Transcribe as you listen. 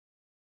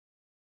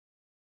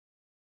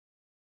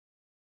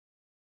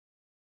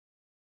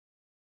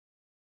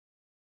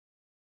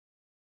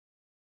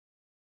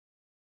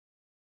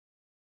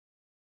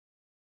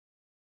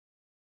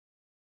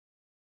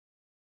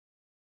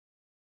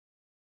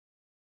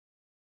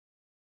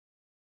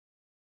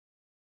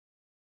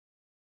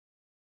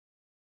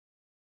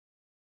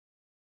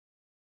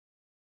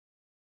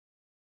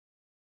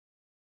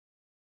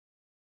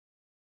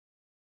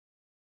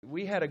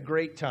we had a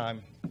great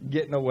time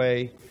getting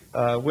away.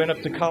 Went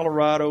up to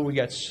Colorado. We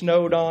got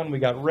snowed on. We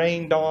got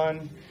rained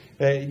on.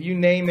 You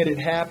name it, it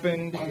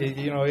happened.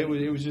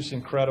 It was just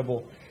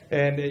incredible.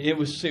 And it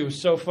was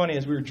so funny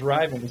as we were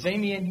driving. Is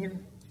Amy in here?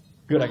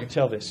 Good, I can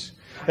tell this.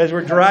 As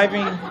we're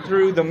driving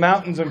through the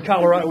mountains of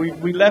Colorado,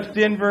 we left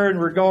Denver and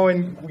we're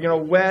going,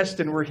 west,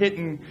 and we're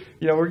hitting,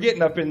 we're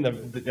getting up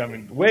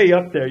in way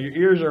up there. Your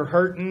ears are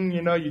hurting,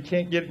 you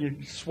can't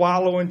you're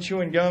swallowing,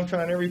 chewing gum,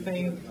 trying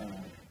everything.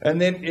 And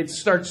then it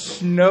starts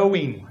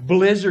snowing,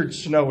 blizzard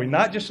snowing,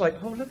 not just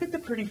like, oh, look at the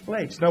pretty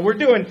flakes. No, we're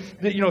doing,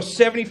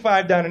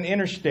 75 down an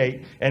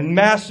interstate and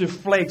massive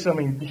flakes.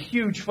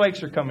 Huge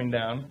flakes are coming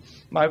down.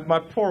 My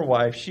poor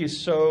wife, she is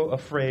so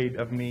afraid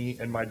of me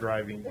and my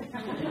driving.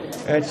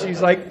 And she's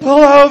like,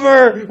 pull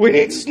over, we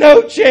need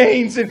snow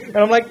chains. And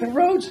I'm like, the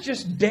road's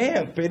just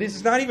damp.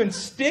 It's not even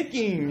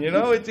sticking,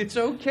 it's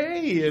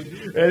okay.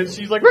 And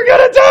she's like, we're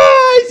going to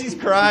die. She's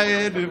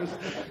crying.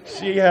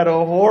 She had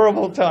a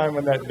horrible time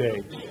on that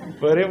day.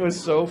 But it was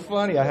so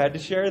funny. I had to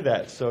share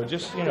that. So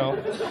just,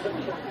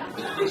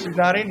 she's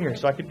not in here,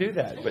 so I could do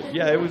that. But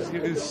yeah, it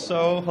was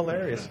so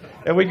hilarious.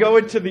 And we go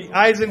into the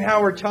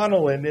Eisenhower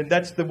Tunnel, and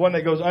that's the one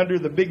that goes under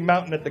the big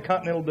mountain at the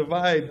Continental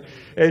Divide.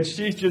 And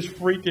she's just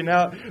freaking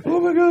out. Oh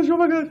my gosh, oh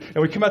my gosh.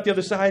 And we come out the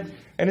other side,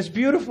 and it's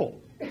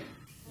beautiful.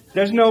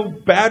 There's no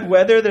bad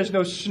weather. There's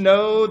no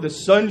snow. The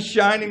sun's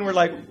shining. We're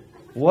like,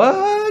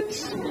 what?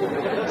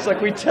 It's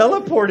like we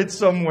teleported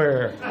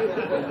somewhere.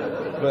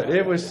 But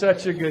it was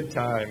such a good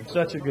time,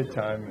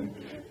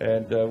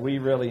 and we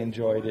really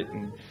enjoyed it.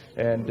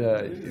 And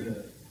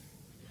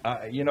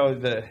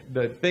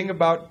the thing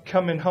about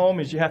coming home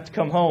is you have to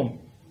come home.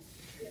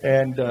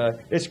 And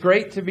it's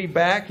great to be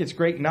back. It's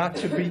great not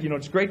to be.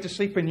 It's great to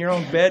sleep in your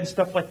own bed and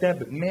stuff like that.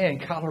 But man,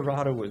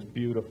 Colorado was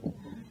beautiful.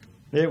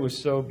 It was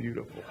so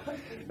beautiful.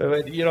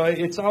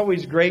 It's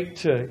always great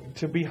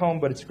to be home,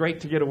 but it's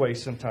great to get away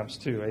sometimes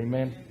too.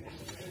 Amen.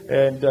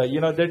 And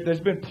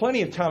there's been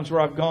plenty of times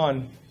where I've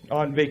gone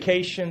on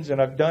vacations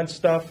and I've done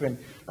stuff, and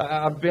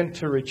I've been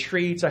to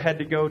retreats. I had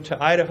to go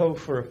to Idaho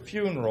for a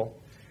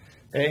funeral,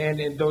 and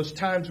in those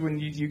times when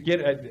you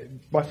get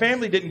my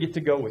family didn't get to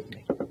go with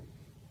me,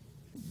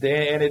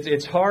 and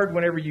it's hard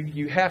whenever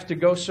you have to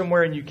go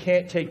somewhere and you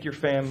can't take your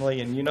family,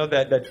 and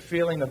that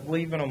feeling of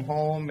leaving them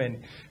home.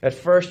 And at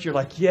first you're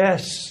like,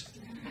 yes,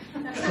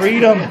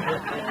 freedom,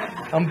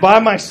 I'm by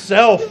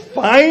myself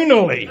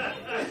finally.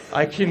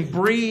 I can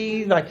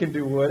breathe. I can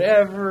do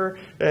whatever.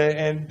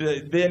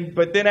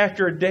 But then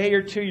after a day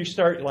or two, you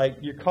start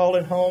you're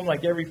calling home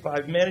every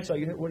 5 minutes.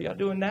 Like, what are y'all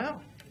doing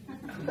now?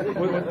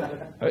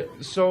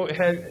 So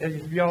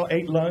have y'all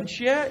ate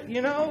lunch yet?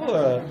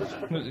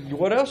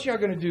 What else y'all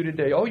going to do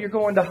today? Oh, you're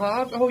going to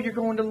Hobbs? Oh, you're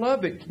going to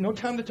Lubbock. No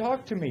time to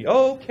talk to me.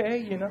 Oh,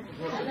 okay, And,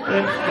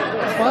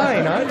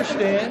 fine, I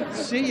understand.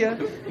 See ya.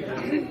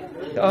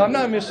 I'm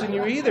not missing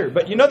you either.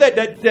 But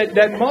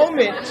that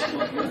moment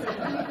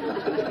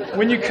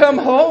when you come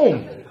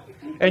home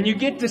and you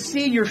get to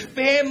see your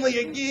family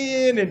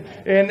again,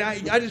 and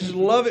I just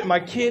love it. My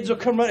kids will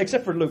come running,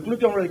 except for Luke. Luke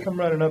don't really come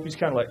running up. He's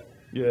kind of like,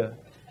 yeah.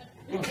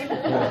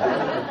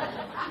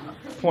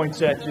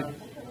 Points at you.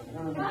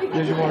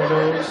 Gives you one of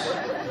those.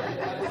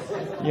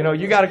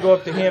 You got to go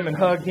up to him and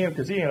hug him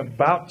because he ain't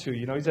about to.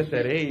 He's at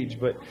that age.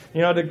 But,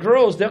 the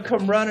girls, they'll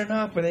come running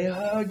up and they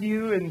hug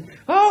you. And,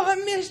 oh, I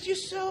missed you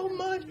so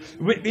much.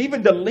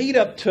 Even the lead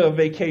up to a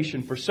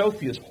vacation for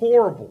Sophie is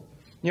horrible.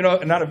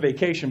 Not a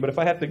vacation, but if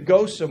I have to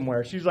go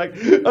somewhere, she's like,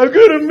 I'm going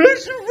to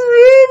miss you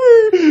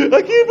forever.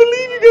 I can't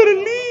believe you're going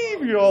to leave.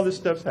 All this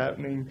stuff's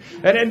happening.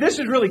 And this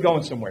is really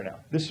going somewhere now.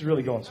 This is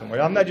really going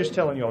somewhere. I'm not just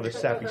telling you all this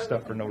sappy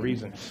stuff for no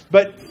reason.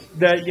 But,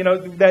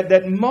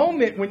 that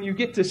moment when you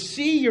get to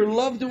see your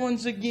loved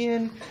ones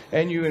again,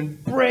 and you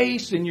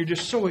embrace, and you're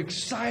just so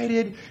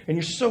excited, and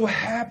you're so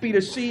happy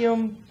to see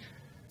them.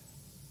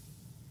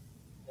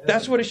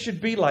 That's what it should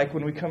be like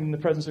when we come in the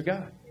presence of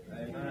God.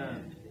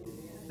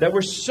 That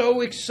we're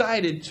so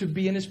excited to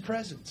be in His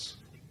presence.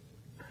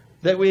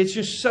 That way it's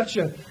just such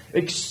an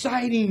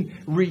exciting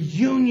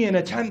reunion,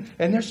 a time,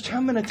 and there's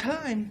coming a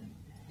time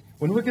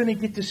when we're going to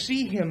get to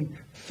see Him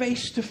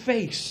face to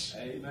face.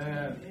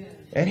 Amen.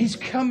 And He's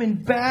coming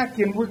back,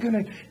 and we're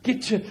going to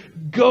get to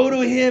go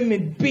to Him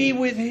and be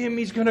with Him.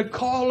 He's going to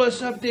call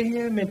us up to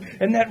Him,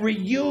 and that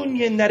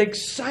reunion, that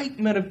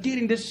excitement of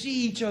getting to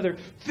see each other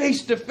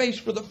face to face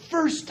for the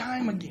first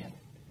time again.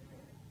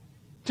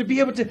 To be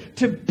able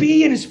to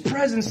be in His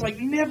presence like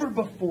never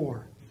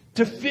before.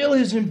 To feel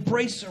His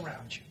embrace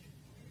around you.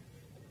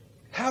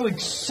 How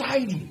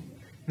exciting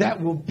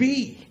that will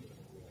be.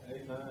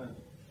 Amen.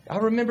 I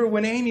remember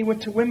when Amy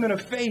went to Women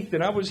of Faith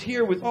and I was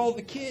here with all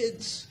the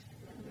kids.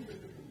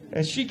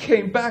 And she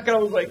came back and I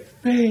was like,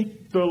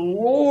 thank the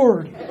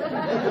Lord.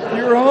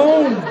 You're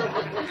home.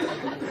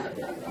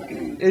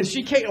 And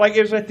she came, like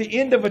it was at the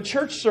end of a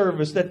church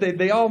service that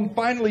they all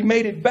finally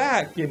made it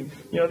back. And,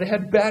 they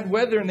had bad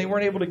weather and they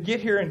weren't able to get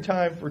here in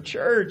time for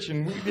church.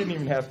 And we didn't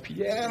even have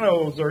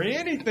pianos or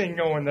anything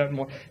going that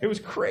morning. It was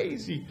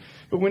crazy.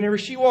 But whenever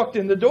she walked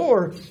in the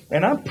door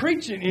and I'm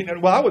preaching,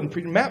 well, I wasn't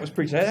preaching. Matt was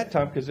preaching at that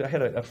time because I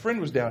had a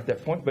friend was down at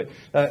that point. But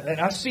and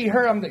I see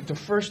her, the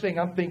first thing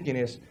I'm thinking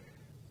is,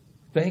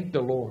 thank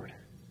the Lord.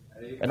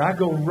 And I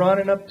go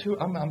running up to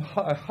her.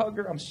 I hug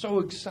her. I'm so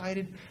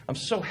excited. I'm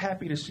so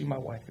happy to see my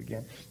wife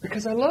again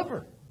because I love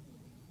her.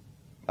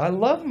 I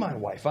love my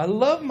wife. I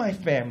love my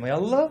family. I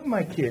love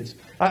my kids.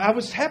 I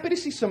was happy to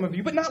see some of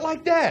you, but not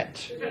like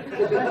that.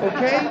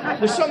 Okay?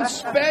 There's something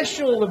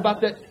special about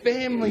that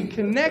family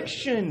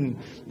connection.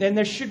 And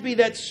there should be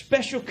that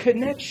special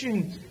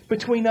connection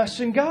between us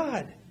and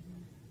God.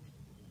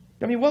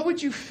 I mean, what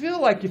would you feel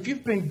like if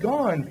you've been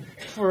gone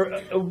for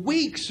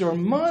weeks or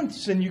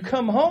months and you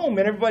come home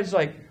and everybody's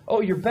like, oh,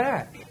 you're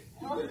back.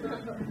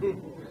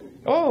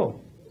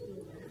 Oh.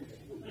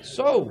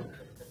 So,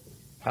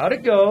 how'd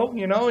it go?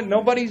 And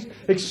nobody's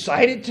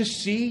excited to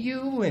see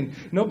you and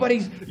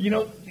nobody's,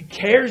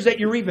 cares that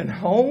you're even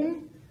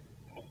home.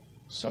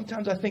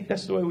 Sometimes I think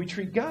that's the way we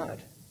treat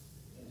God.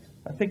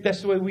 I think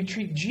that's the way we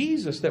treat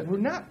Jesus, that we're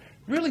not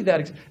really that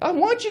excited. I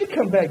want you to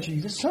come back,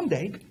 Jesus,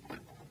 someday.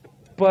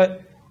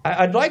 But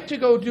I'd like to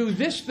go do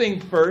this thing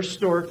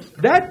first or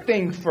that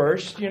thing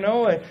first,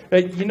 for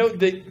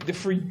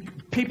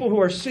people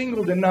who are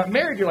single and not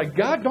married, you're like,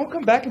 God, don't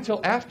come back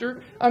until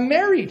after I'm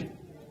married.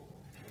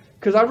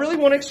 Because I really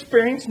want to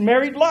experience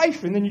married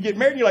life. And then you get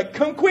married and you're like,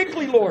 come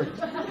quickly, Lord.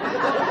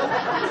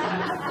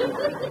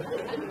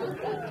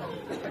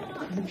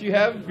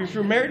 If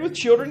you're married with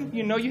children,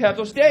 you have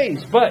those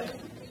days. But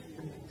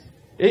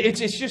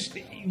it's just,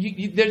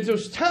 there's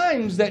those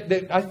times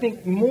that I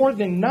think more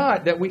than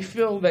not that we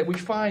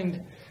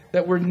find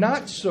that we're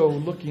not so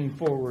looking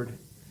forward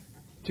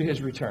to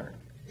His return.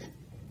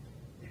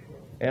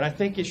 And I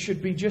think it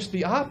should be just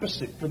the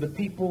opposite for the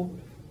people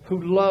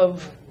who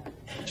love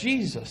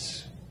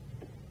Jesus.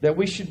 That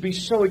we should be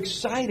so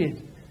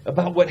excited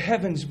about what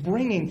heaven's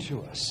bringing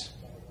to us.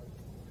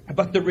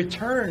 About the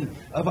return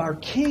of our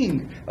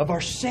King, of our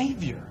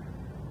Savior.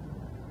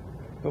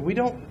 But we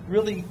don't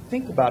really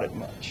think about it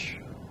much.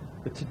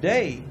 But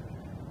today,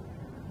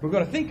 we're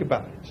going to think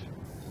about it.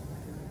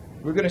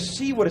 We're going to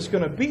see what it's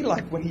going to be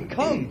like when He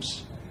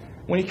comes.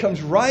 When He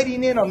comes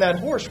riding in on that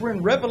horse. We're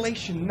in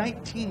Revelation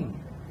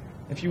 19.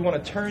 If you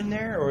want to turn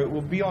there, or it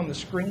will be on the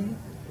screen.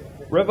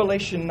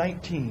 Revelation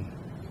 19.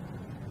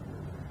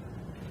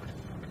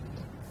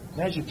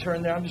 And as you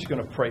turn there, I'm just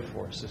going to pray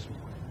for us this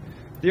morning.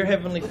 Dear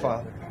Heavenly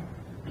Father,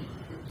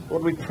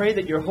 Lord, we pray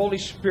that Your Holy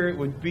Spirit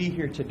would be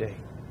here today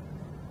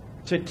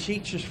to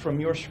teach us from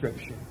Your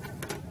Scripture.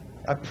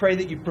 I pray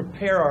that You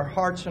prepare our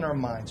hearts and our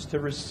minds to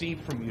receive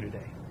from You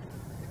today.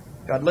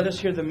 God, let us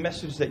hear the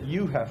message that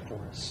You have for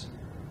us.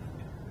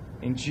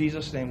 In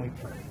Jesus' name we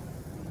pray.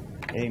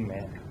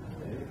 Amen.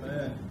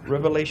 Amen.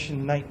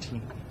 Revelation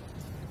 19.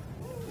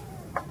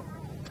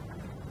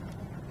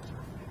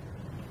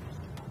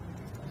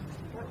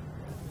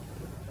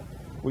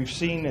 We've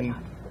seen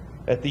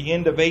at the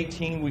end of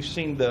 18, we've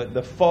seen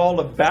the fall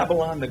of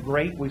Babylon the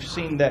Great. We've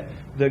seen that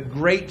the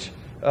great,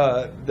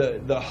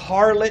 the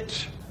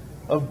harlot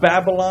of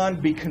Babylon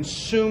be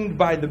consumed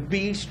by the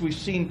beast. We've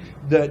seen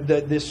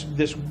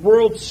this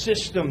world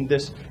system,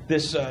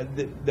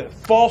 the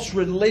false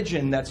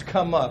religion that's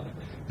come up.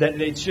 That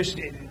it's just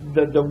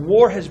the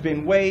war has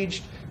been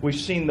waged. We've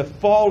seen the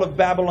fall of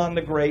Babylon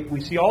the Great.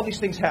 We see all these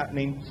things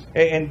happening,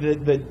 and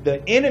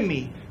the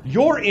enemy,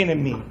 your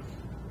enemy,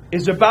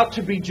 is about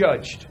to be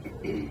judged.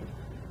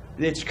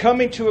 It's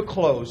coming to a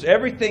close.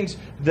 Everything's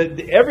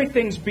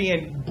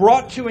being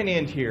brought to an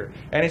end here.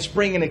 And it's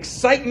bringing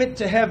excitement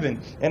to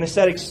heaven. And it's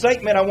that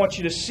excitement I want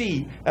you to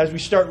see as we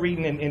start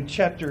reading in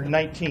chapter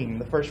 19,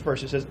 the first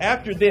verse. It says,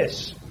 after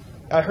this,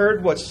 I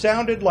heard what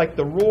sounded like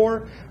the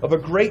roar of a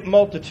great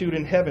multitude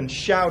in heaven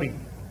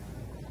shouting,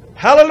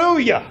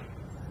 Hallelujah!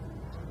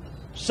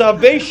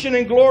 Salvation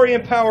and glory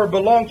and power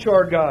belong to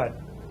our God.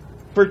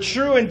 For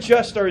true and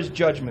just are His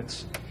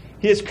judgments.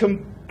 He has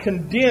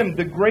condemned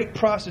the great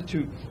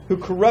prostitute who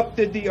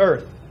corrupted the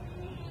earth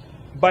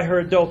by her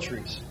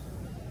adulteries.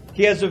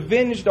 He has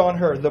avenged on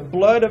her the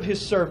blood of His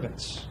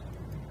servants.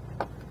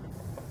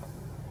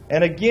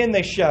 And again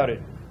they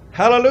shouted,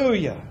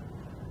 Hallelujah!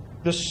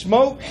 The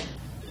smoke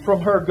from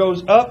her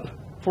goes up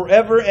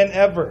forever and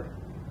ever.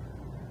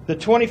 The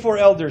 24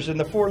 elders and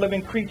the 4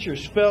 living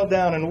creatures fell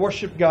down and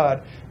worshiped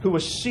God who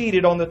was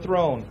seated on the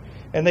throne.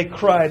 And they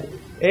cried,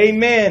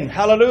 Amen!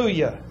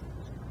 Hallelujah!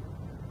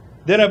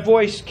 Then a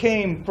voice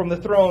came from the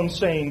throne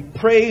saying,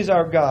 Praise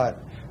our God,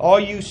 all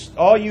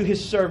you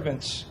His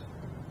servants,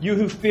 you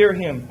who fear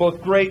Him,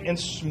 both great and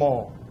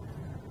small.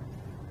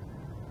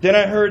 Then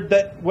I heard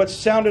that what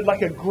sounded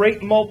like a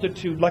great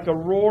multitude, like a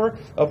roar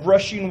of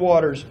rushing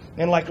waters,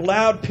 and like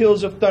loud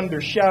peals of thunder,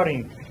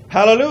 shouting,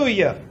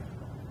 Hallelujah!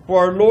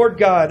 For our Lord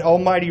God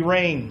Almighty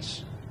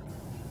reigns.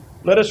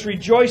 Let us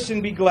rejoice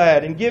and be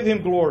glad, and give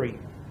Him glory.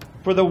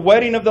 For the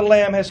wedding of the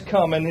Lamb has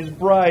come, and His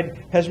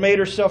bride has made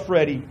herself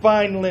ready.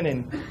 Fine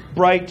linen,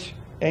 bright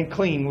and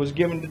clean, was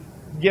given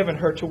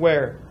her to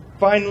wear.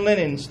 Fine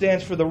linen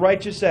stands for the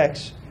righteous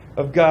acts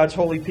of God's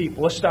holy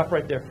people. Let's stop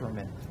right there for a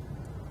minute.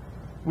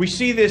 We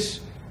see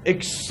this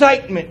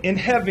excitement in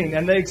heaven,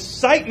 and the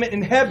excitement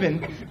in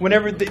heaven,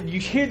 whenever you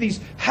hear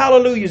these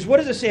hallelujahs, what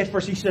does it say at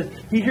first? He says,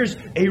 he hears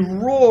a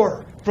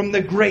roar from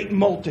the great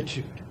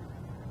multitude.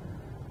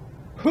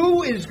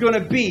 Who is going to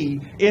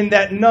be in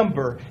that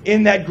number,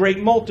 in that great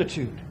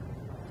multitude?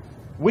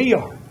 We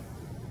are.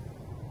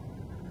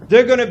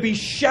 They're going to be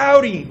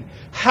shouting,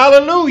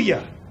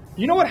 hallelujah.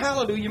 You know what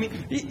hallelujah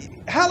means?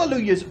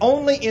 Hallelujah is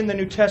only in the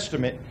New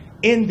Testament,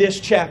 in this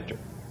chapter,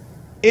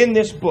 in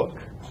this book.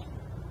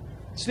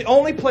 It's the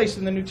only place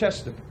in the New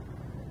Testament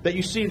that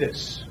you see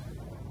this.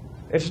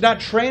 It's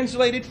not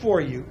translated for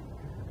you,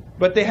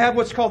 but they have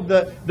what's called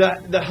the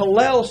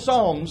Hallel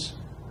Psalms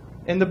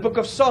in the book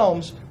of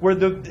Psalms, where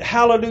the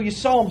Hallelujah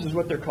Psalms is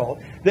what they're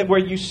called. That where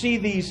you see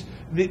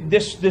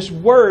this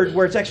word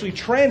where it's actually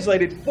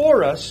translated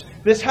for us.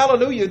 This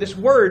Hallelujah, this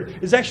word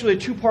is actually a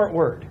two-part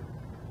word.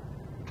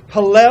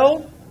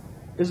 Hallel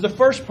is the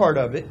first part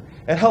of it.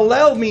 And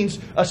Hallel means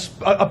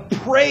a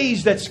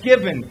praise that's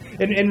given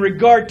in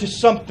regard to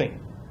something.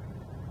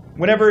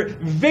 Whenever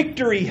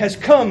victory has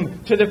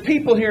come to the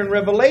people here in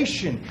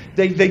Revelation,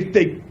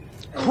 they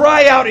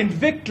cry out in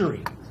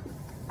victory.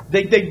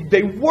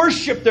 They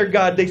worship their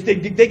God. They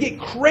get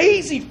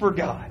crazy for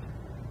God.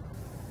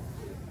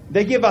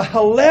 They give a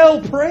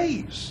Hallel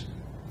praise.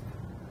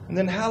 And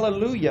then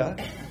hallelujah,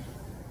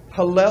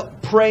 Hallel,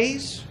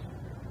 praise,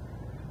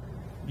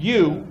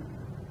 you,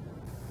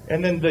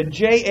 and then the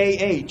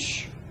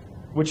J-A-H,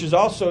 which is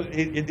also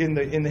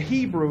in the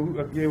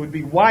Hebrew, it would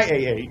be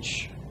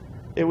Y-A-H.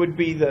 It would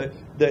be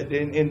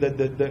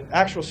the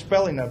actual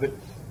spelling of it.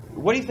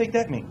 What do you think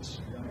that means?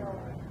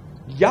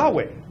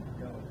 Yahweh.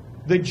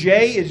 The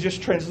J is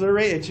just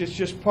transliterated. It's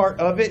just part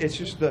of it. It's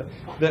just the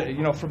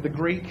from the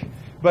Greek,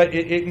 but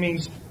it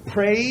means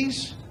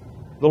praise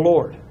the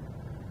Lord.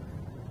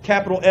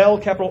 Capital L,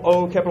 capital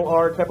O, capital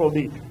R, capital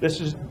D. This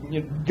is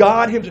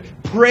God Himself.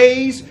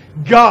 Praise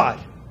God.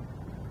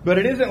 But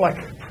it isn't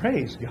like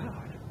praise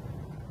God.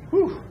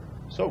 Whew,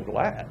 so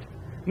glad.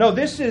 No,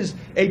 this is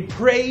a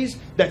praise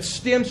that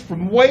stems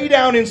from way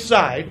down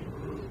inside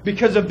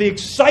because of the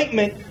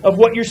excitement of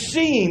what you're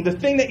seeing, the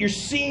thing that you're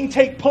seeing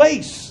take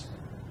place.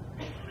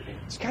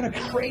 It's kind of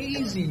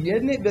crazy,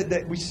 isn't it?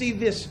 That we see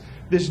this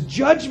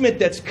judgment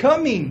that's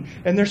coming,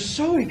 and they're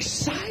so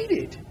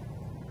excited.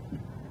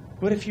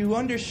 But if you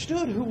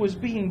understood who was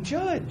being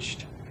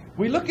judged,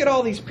 we look at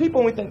all these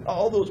people and we think,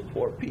 all those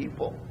poor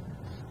people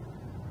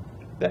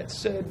that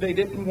said they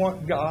didn't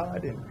want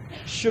God and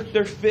shook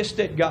their fist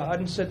at God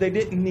and said they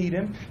didn't need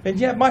Him. And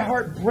yet my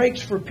heart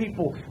breaks for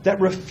people that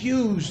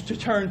refuse to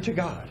turn to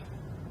God,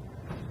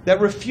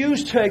 that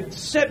refuse to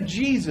accept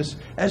Jesus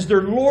as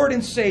their Lord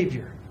and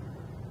Savior.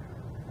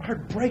 My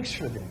heart breaks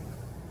for them.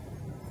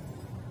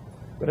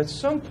 But at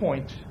some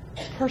point,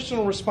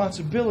 personal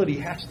responsibility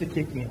has to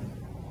kick in.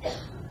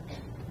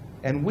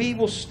 And we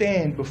will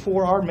stand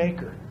before our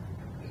Maker.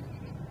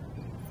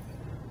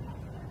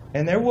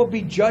 And there will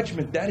be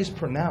judgment that is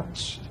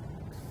pronounced.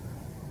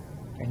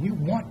 And you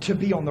want to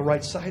be on the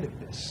right side of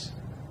this.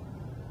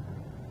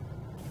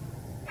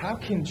 How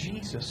can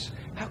Jesus,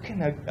 how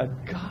can a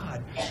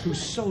God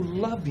who's so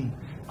loving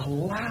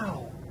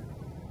allow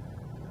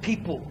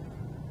people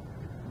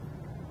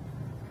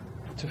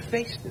to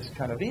face this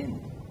kind of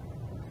end?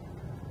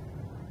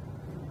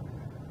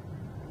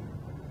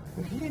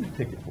 Well, He didn't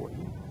pick it for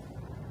you.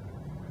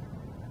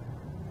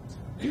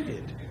 You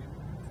did.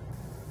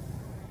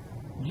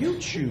 You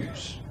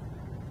choose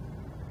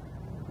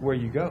where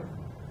you go.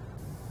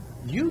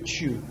 You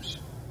choose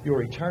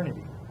your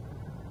eternity.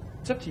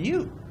 It's up to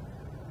you.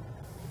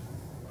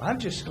 I'm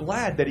just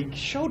glad that He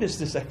showed us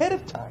this ahead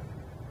of time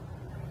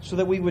so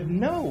that we would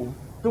know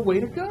the way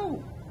to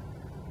go.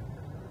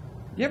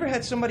 You ever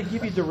had somebody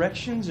give you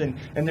directions and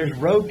there's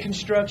road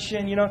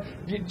construction? You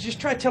just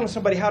try telling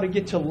somebody how to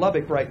get to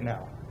Lubbock right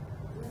now.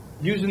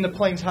 Using the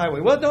Plains Highway.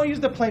 Well, don't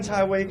use the Plains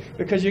Highway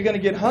because you're going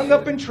to get hung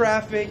up in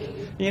traffic.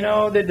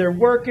 That they're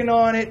working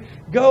on it.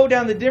 Go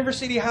down the Denver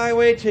City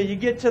Highway till you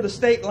get to the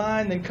state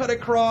line, then cut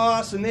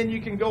across, and then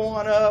you can go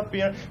on up.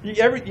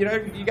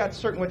 You got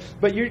certain ways.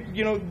 But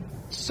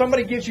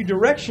somebody gives you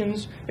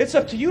directions. It's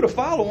up to you to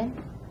follow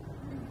them.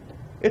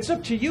 It's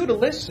up to you to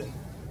listen.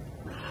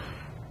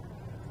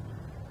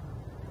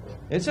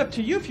 It's up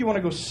to you if you want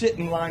to go sit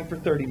in line for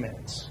 30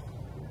 minutes.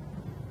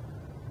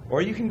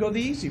 Or you can go the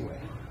easy way.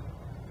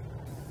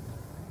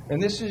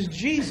 And this is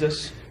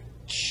Jesus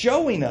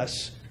showing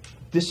us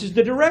this is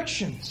the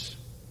directions.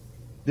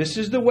 This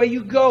is the way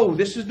you go.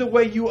 This is the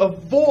way you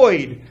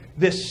avoid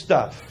this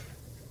stuff.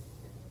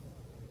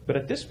 But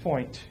at this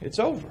point, it's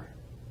over.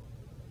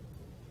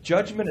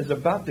 Judgment is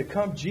about to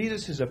come.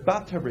 Jesus is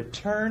about to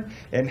return.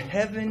 And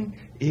heaven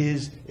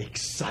is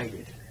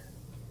excited.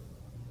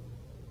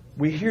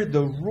 We hear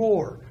the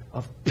roar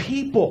of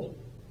people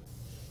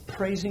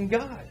praising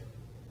God.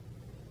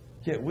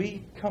 Yet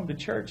we come to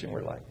church and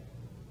we're like,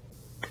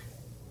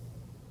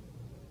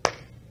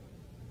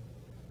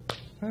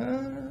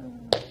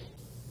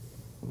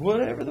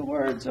 Whatever the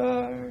words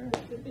are.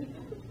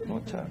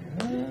 One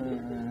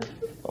time.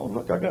 Oh,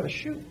 look, I got a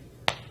shoe.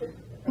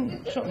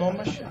 Something on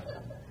my shoe.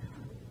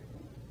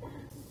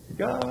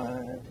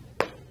 God.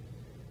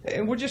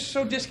 And we're just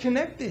so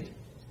disconnected.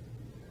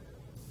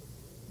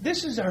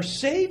 This is our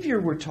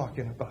Savior we're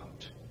talking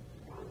about.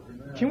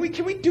 Can we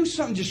do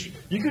something?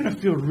 You're going to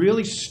feel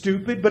really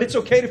stupid, but it's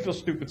okay to feel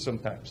stupid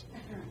sometimes.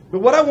 But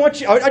what I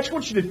just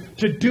want you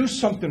to do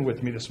something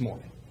with me this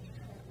morning.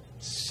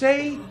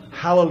 Say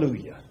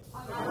hallelujah.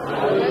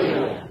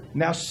 Hallelujah.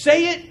 Now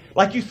say it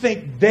like you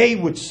think they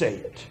would say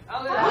it.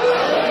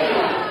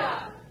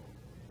 Hallelujah.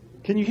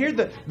 Can you hear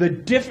the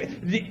difference?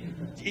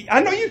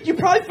 I know you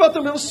probably felt a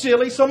little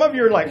silly. Some of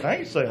you are like, I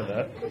ain't saying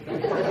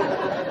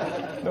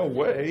that. No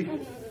way.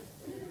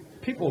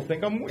 People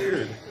think I'm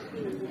weird.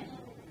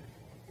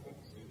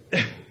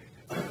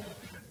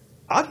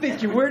 I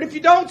think you're weird if you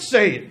don't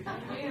say it.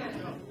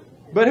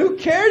 But who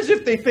cares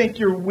if they think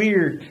you're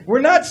weird?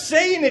 We're not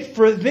saying it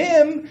for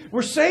them.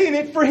 We're saying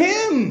it for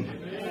Him.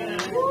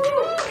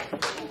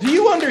 Do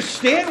you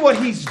understand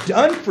what He's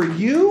done for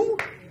you?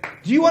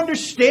 Do you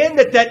understand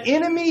that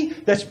enemy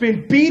that's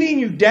been beating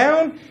you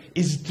down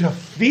is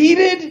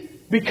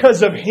defeated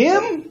because of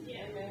Him?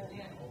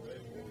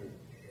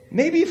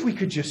 Maybe if we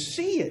could just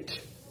see it.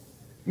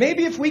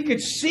 Maybe if we could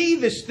see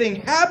this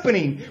thing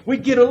happening,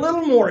 we'd get a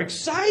little more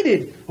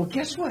excited. Well,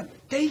 guess what?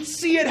 They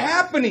see it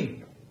happening.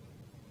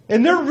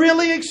 And they're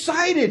really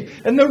excited.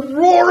 And the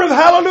roar of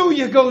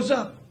hallelujah goes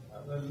up.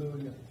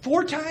 Hallelujah.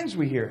 4 times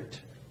we hear it.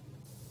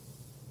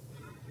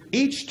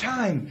 Each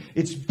time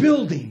it's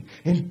building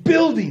and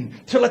building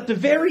till at the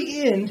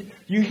very end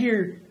you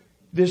hear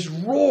this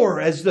roar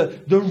as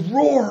the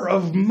roar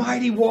of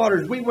mighty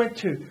waters. We went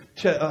to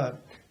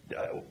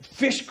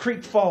Fish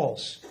Creek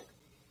Falls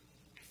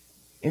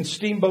in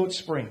Steamboat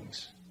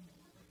Springs.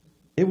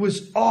 It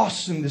was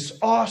awesome, this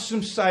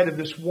awesome sight of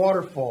this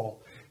waterfall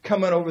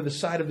coming over the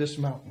side of this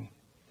mountain.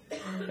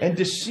 And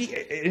to see,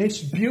 and it's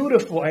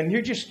beautiful. And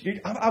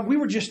we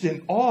were just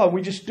in awe.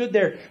 We just stood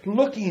there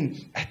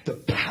looking at the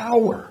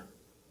power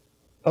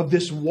of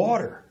this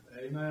water.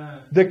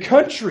 Amen. The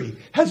country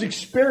has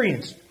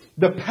experienced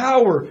the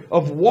power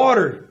of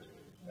water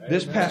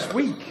this past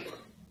week.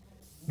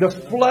 The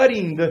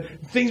flooding, the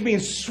things being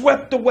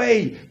swept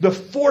away, the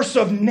force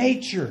of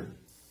nature.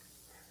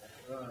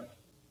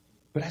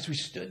 But as we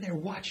stood there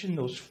watching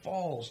those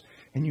falls,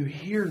 and you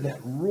hear that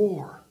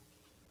roar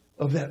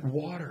of that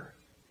water.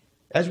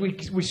 As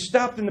we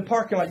stopped in the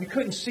parking lot, you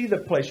couldn't see the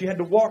place. You had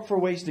to walk for a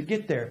ways to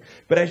get there.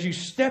 But as you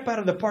step out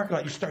of the parking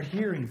lot, you start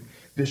hearing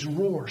this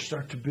roar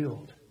start to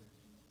build.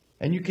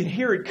 And you can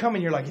hear it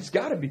coming. You're like, it's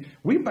got to be,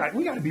 we got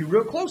to be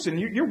real close. And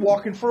you're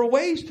walking for a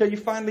ways till you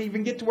finally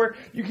even get to where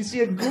you can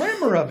see a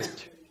glimmer of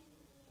it.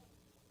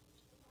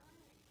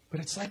 But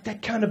it's like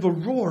that kind of a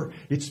roar.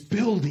 It's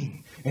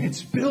building and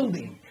it's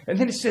building. And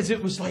then it says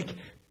it was like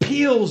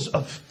peals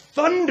of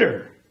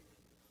thunder.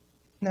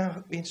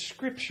 Now, in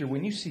Scripture,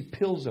 when you see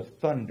peals of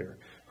thunder,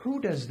 who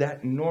does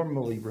that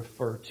normally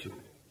refer to?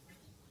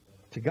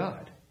 To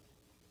God.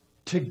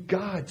 To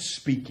God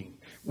speaking.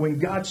 When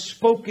God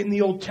spoke in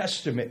the Old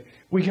Testament,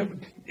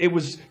 it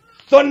was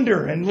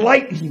thunder and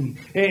lightning,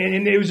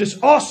 and it was this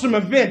awesome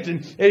event,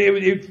 and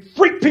it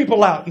freaked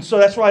people out. And so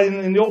that's why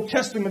in the Old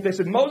Testament they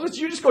said, Moses,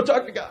 you just go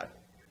talk to God.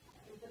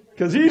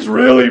 Because He's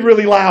really,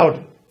 really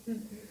loud.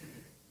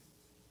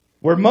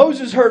 Where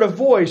Moses heard a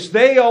voice,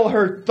 they all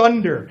heard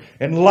thunder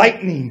and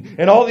lightning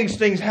and all these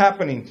things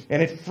happening.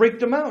 And it freaked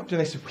them out. And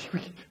they said,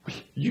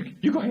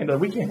 you go handle it.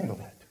 We can't handle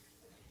that.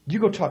 You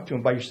go talk to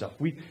him by yourself.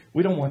 We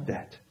don't want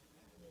that.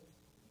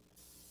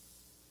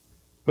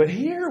 But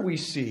here we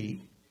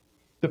see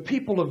the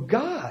people of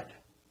God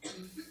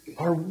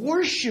are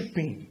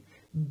worshiping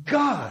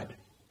God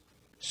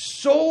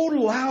so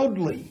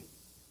loudly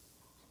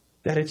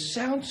that it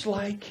sounds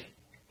like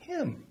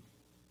Him.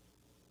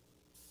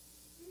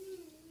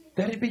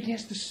 That it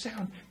begins to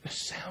sound the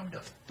sound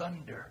of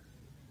thunder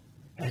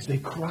as they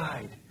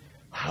cried,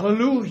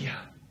 hallelujah,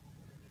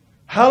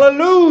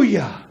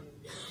 hallelujah,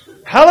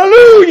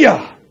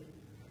 hallelujah.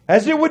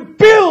 As it would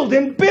build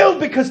and build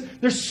because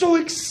they're so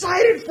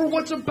excited for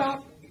what's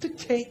about to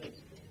take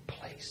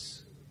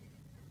place.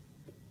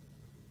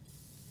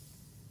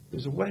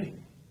 There's a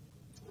wedding.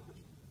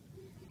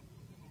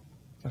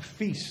 A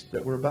feast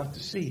that we're about to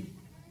see.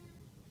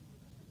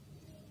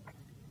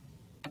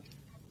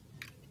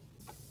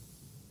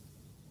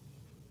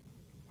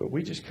 But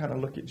we just kind of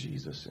look at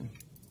Jesus and,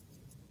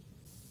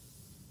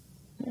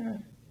 yeah.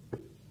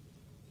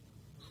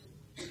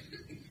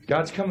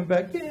 God's coming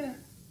back? Yeah,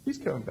 He's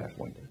coming back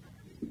one day.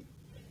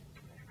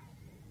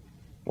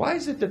 Why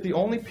is it that the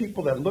only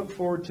people that look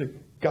forward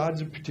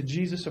to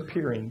Jesus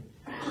appearing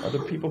are the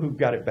people who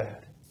got it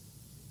bad?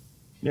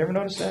 You ever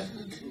notice that?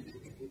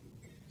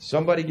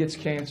 Somebody gets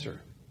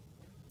cancer.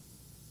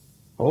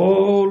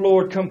 Oh,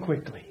 Lord, come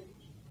quickly.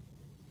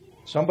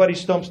 Somebody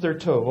stumps their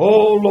toe.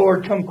 Oh,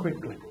 Lord, come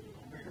quickly.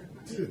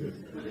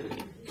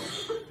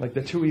 Like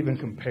the two even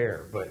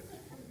compare, but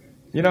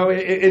You know,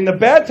 in the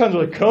bad times,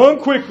 we're like, come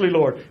quickly,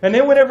 Lord. And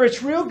then whenever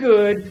it's real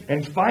good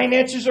and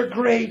finances are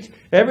great,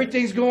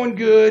 everything's going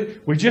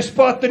good, we just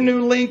bought the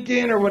new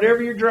Lincoln or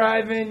whatever you're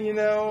driving, you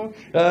know,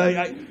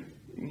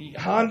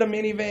 Honda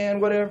minivan,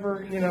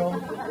 whatever, you know,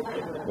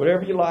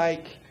 whatever you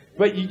like.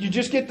 But you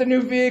just get the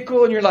new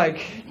vehicle and you're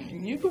like,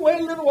 you can wait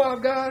a little while,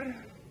 God.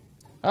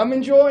 I'm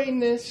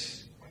enjoying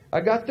this. I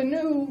got the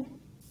new.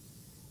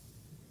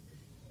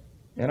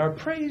 And our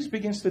praise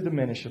begins to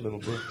diminish a little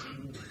bit.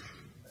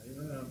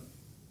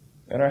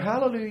 And our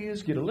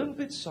hallelujahs get a little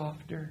bit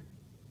softer.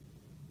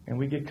 And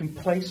we get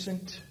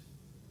complacent.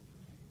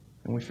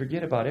 And we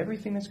forget about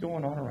everything that's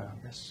going on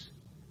around us.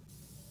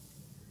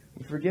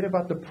 We forget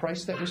about the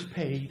price that was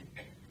paid.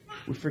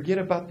 We forget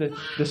about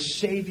the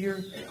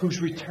Savior who's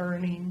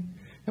returning.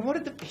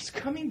 And He's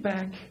coming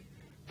back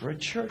for a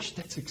church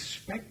that's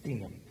expecting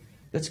Him.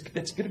 That's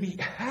going to be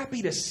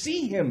happy to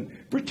see Him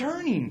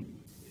returning.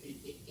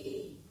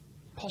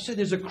 Paul said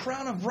there's a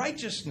crown of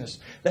righteousness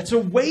that's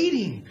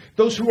awaiting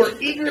those who are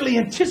eagerly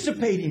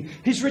anticipating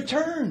His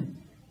return.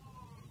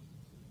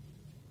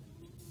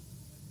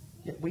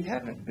 Yet we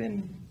haven't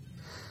been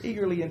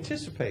eagerly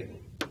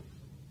anticipating.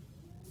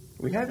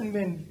 We haven't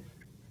been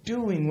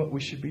doing what we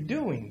should be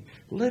doing,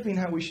 living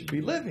how we should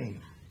be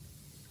living.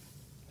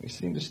 We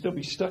seem to still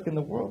be stuck in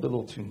the world a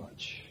little too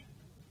much.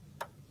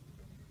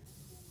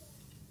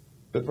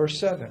 But verse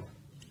 7.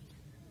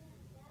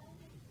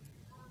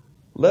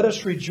 Let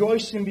us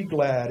rejoice and be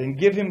glad and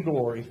give Him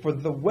glory, for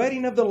the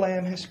wedding of the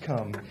Lamb has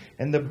come,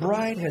 and the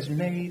bride has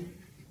made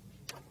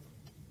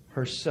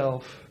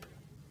herself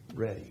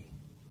ready.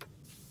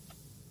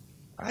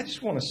 I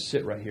just want to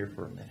sit right here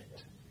for a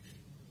minute.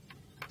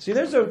 See,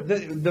 there's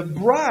the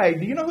bride.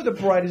 Do you know who the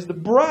bride is? The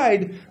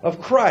bride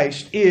of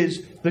Christ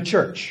is the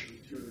church.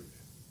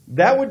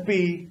 That would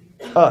be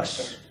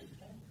us.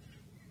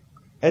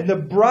 And the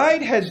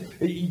bride has,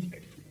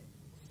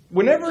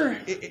 whenever,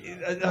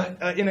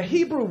 in a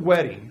Hebrew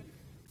wedding,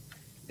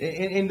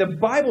 in the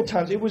Bible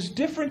times, it was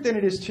different than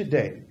it is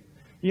today.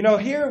 You know,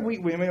 here we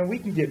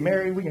can get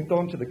married, we can throw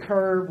them to the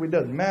curb, it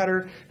doesn't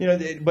matter. You know,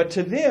 but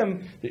to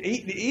them,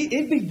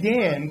 it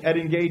began at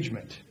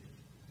engagement.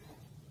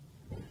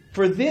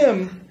 For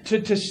them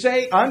to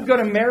say, I'm going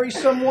to marry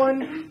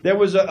someone, there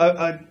was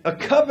a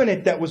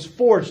covenant that was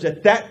forged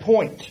at that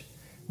point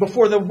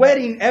before the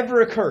wedding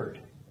ever occurred.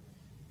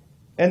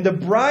 And the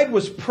bride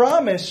was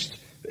promised,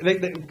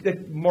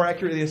 more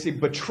accurately, they say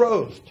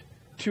betrothed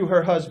to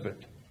her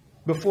husband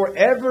before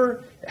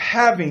ever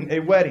having a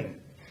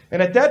wedding.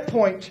 And at that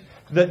point,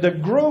 the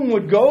groom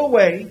would go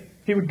away.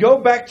 He would go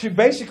back to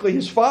basically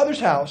his father's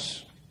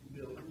house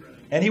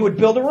and he would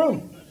build a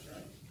room.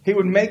 He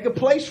would make a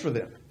place for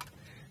them.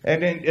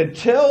 And then,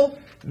 until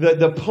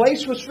the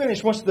place was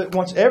finished,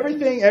 once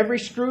every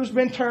screw's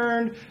been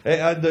turned,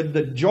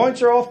 the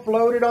joints are all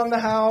floated on the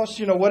house,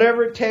 you know,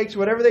 whatever it takes,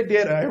 whatever they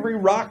did, every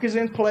rock is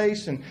in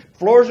place and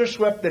floors are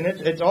swept and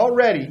it's all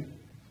ready.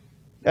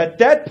 At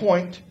that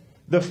point,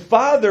 the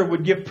father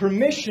would give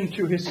permission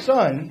to his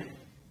son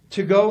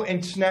to go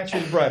and snatch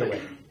his bride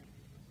away,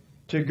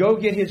 to go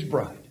get his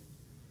bride.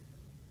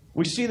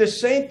 We see the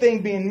same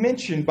thing being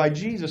mentioned by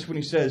Jesus when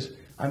He says,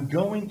 I'm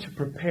going to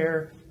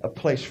prepare a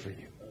place for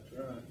you.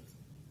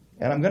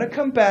 And I'm going to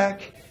come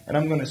back and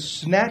I'm going to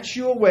snatch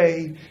you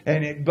away.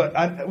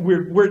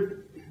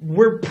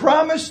 We're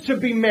promised to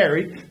be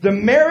married.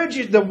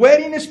 The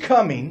wedding is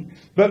coming,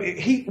 but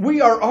we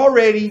are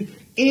already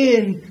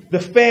in the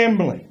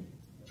family.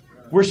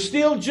 We're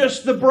still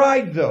just the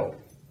bride, though.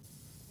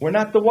 We're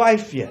not the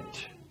wife yet.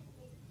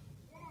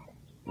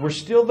 We're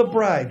still the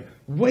bride,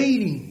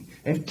 waiting,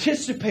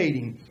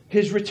 anticipating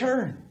His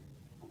return,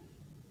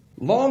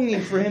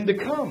 longing for Him to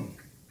come.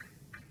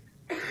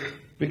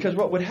 Because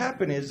what would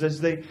happen is, as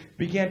they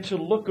began to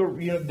look,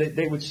 you know,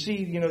 they would see,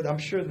 you know, I'm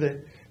sure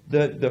that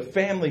the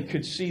family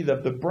could see, the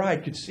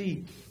bride could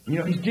see, you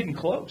know, he's getting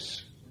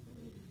close.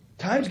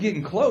 Time's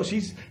getting close.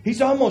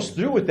 He's almost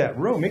through with that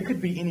room. It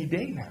could be any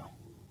day now.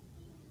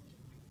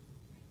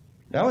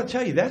 Now, I want to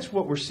tell you, that's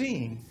what we're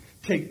seeing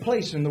take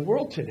place in the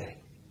world today.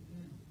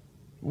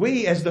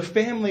 We, as the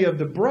family of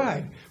the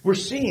bride, we're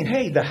seeing,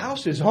 hey, the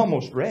house is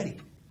almost ready.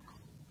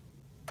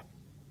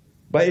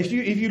 But if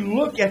you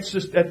look at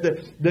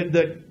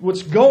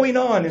what's going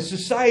on in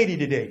society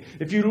today,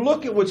 if you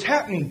look at what's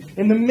happening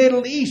in the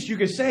Middle East, you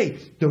can say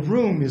the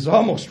room is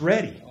almost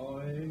ready.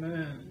 Oh,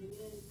 amen.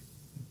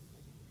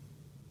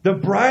 The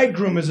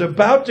bridegroom is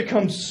about to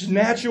come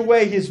snatch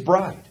away his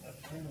bride.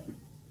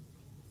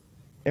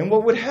 And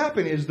what would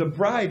happen is the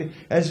bride,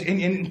 as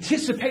in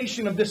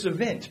anticipation of this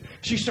event,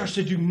 she starts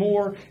to do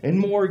more and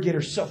more, get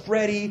herself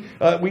ready.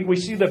 We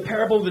see the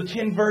parable of the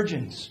 10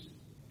 virgins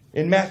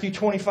in Matthew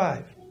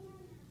 25.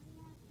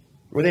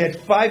 Where they had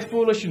 5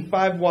 foolish and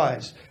 5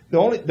 wise. The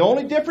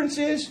only difference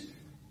is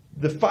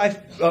the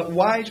 5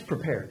 wise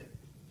prepared.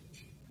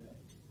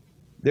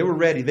 They were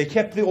ready. They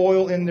kept the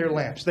oil in their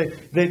lamps.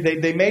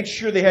 They made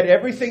sure they had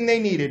everything they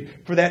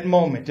needed for that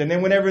moment. And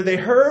then whenever they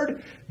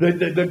heard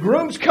the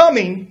groom's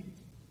coming,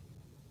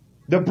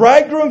 the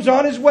bridegroom's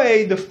on his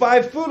way, the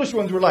 5 foolish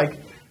ones were like,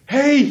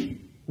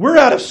 hey, We're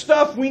out of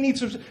stuff. We need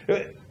some.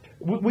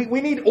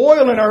 We need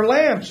oil in our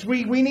lamps.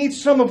 We need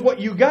some of what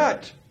you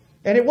got.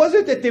 And it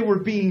wasn't that they were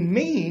being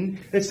mean.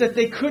 It's that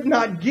they could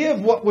not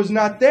give what was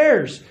not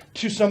theirs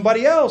to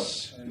somebody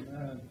else.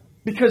 Amen.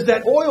 Because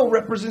that oil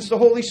represents the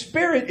Holy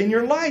Spirit in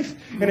your life.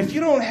 And if you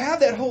don't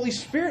have that Holy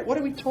Spirit, what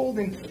are we told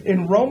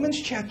in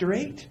Romans chapter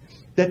 8?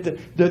 That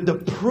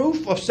the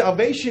proof of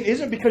salvation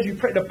isn't because you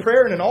prayed a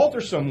prayer in an altar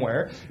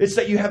somewhere. It's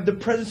that you have the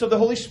presence of the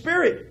Holy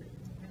Spirit.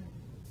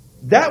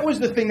 That was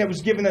the thing that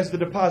was given as the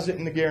deposit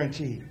and the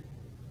guarantee.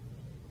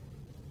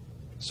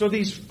 So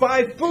these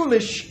 5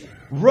 foolish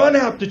run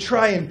out to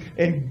try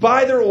and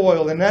buy their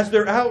oil. And as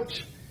they're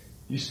out,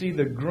 you see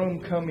the groom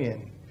come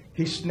in.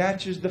 He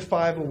snatches the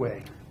 5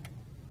 away.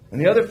 And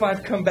the other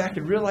 5 come back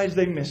and realize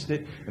they missed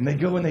it. And they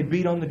go and they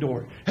beat on the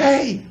door.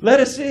 Hey, let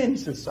us in. He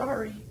says,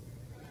 sorry,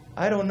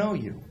 I don't know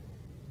you.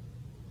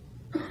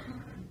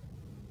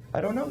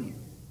 I don't know you.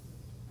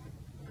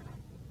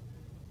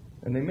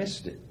 And they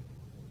missed it.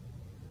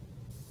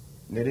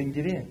 And they didn't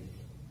get in.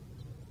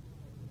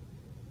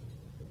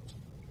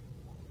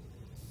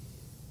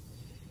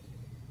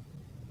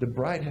 The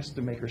bride has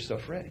to make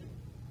herself ready.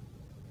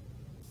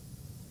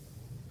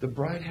 The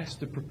bride has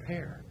to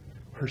prepare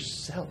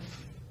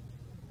herself.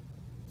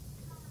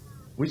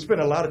 We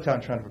spend a lot of time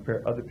trying to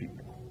prepare other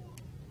people.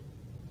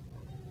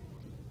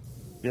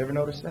 You ever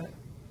notice that?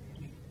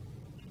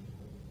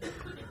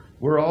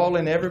 We're all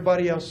in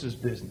everybody else's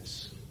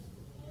business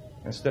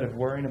instead of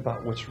worrying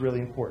about what's really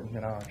important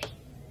in ours.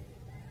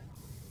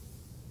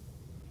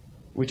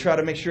 We try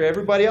to make sure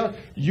everybody else,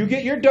 you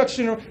get your ducks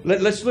in a row.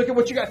 Let's look at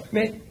what you got.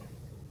 Man,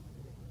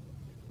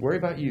 worry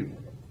about you.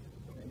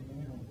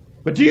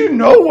 But do you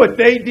know what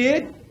they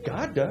did?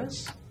 God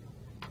does.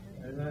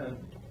 Amen.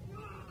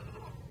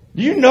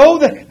 Do you know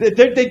that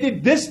they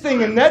did this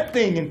thing and that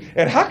thing?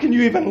 And how can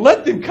you even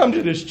let them come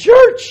to this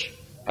church?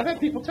 I've had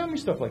people tell me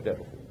stuff like that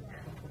before.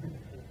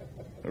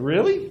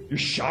 Really? You're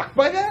shocked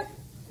by that?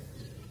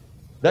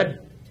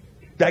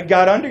 That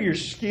got under your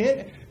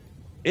skin?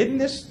 Isn't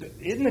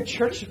the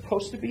church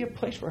supposed to be a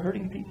place for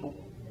hurting people?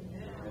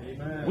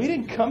 Amen. We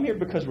didn't come here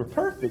because we're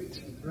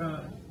perfect.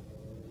 Right.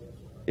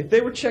 If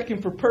they were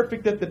checking for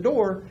perfect at the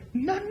door,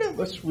 none of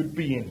us would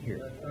be in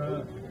here.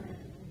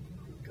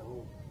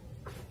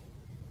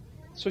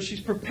 So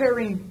she's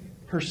preparing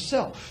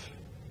herself.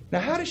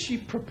 Now, how does she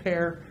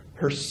prepare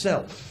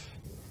herself?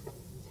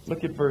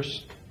 Look at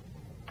verse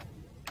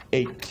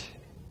 8.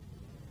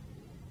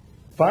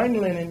 Fine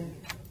linen,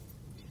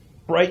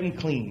 bright and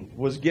clean,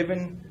 was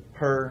given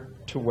her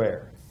to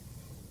wear.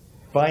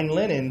 Fine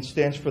linen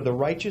stands for the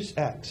righteous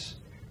acts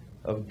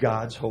of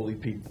God's holy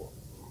people.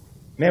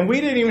 Man,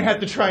 we didn't even have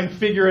to try and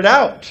figure it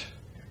out.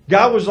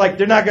 God was like,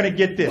 they're not going to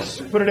get this.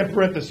 Put it in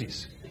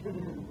parentheses.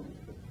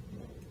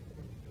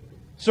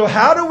 So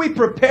how do we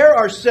prepare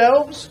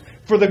ourselves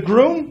for the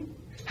groom?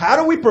 How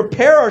do we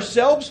prepare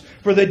ourselves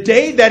for the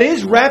day that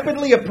is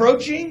rapidly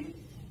approaching?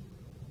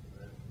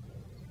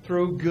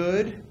 Through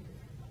good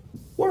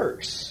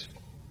works.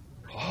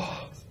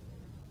 Oh,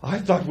 I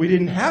thought we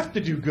didn't have to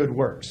do good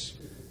works.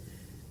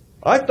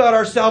 I thought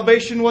our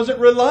salvation wasn't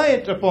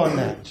reliant upon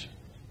that.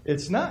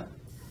 It's not.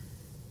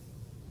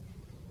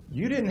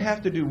 You didn't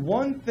have to do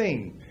one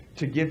thing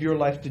to give your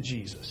life to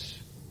Jesus.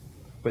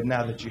 But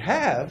now that you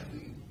have,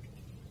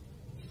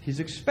 He's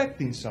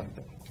expecting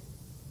something.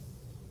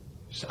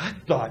 So I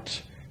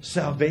thought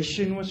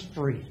salvation was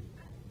free.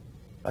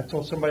 I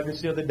told somebody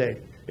this the other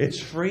day. It's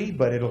free,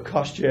 but it'll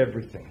cost you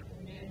everything.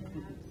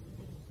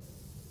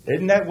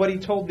 Isn't that what He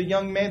told the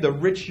young man, the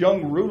rich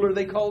young ruler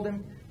they called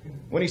him?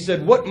 When he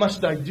said, what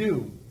must I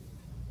do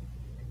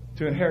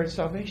to inherit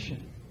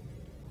salvation?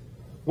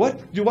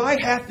 What do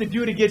I have to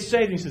do to get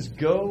saved? And he says,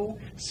 go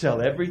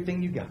sell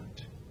everything you got.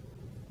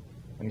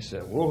 And he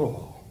said,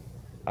 whoa,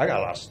 I got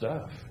a lot of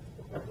stuff.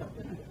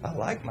 I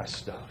like my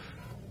stuff.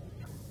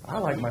 I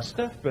like my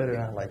stuff better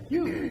than I like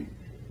you.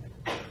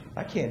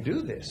 I can't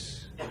do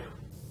this.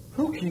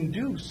 Who can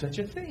do such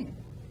a thing?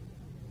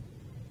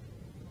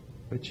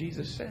 But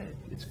Jesus said,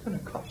 it's going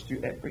to cost you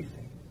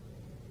everything.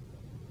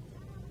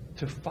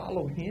 To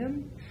follow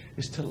Him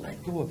is to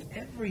let go of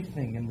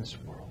everything in this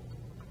world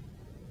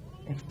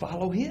and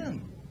follow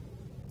Him.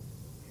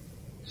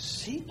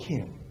 Seek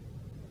Him.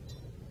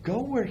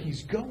 Go where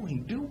He's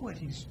going. Do what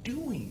He's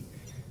doing.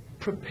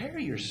 Prepare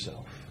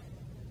yourself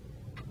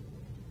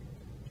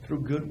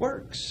through good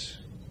works,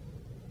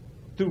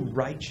 through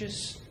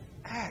righteous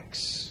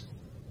acts.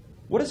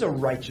 What is a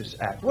righteous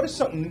act? What is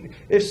something?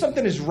 If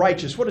something is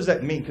righteous, what does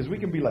that mean? Because we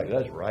can be like,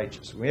 that's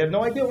righteous. We have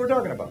no idea what we're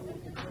talking about.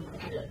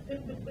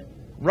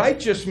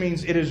 Righteous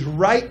means it is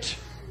right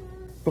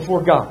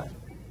before God.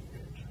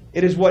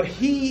 It is what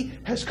He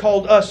has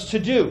called us to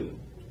do.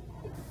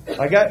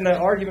 I got in an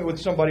argument with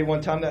somebody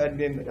one time that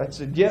I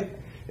said, yeah.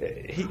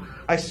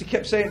 I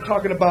kept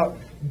talking about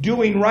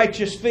doing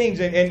righteous things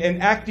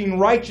and acting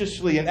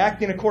righteously and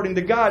acting according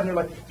to God. And they're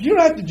like, you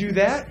don't have to do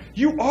that.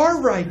 You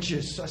are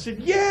righteous. I said,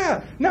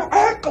 yeah, now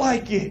act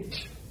like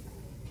it.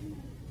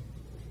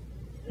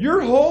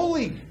 You're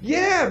holy.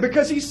 Yeah,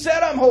 because He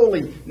said I'm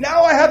holy.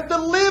 Now I have to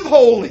live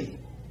holy.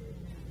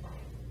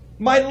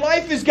 My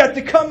life has got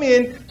to come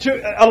in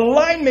to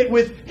alignment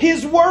with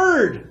His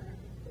Word.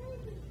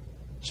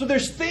 So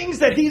there's things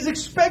that He's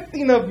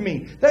expecting of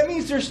me. That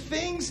means there's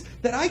things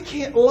that I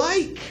can't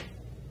like.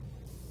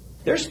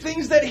 There's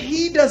things that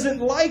He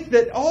doesn't like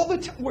that all the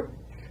time.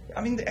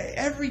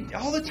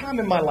 All the time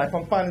in my life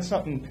I'm finding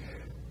something.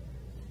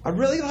 I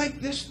really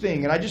like this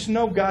thing, and I just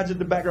know God's at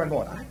the background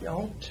going, I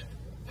don't.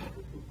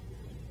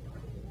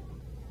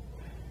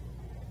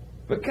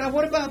 But God,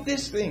 what about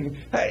this thing?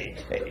 Hey,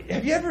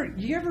 have you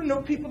ever know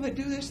people that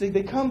do this?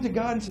 They come to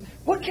God and say,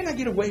 what can I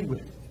get away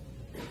with?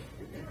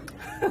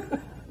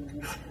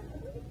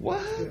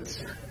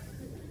 What?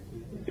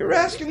 You're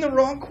asking the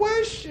wrong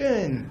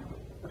question.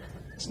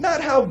 It's not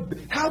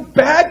how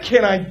bad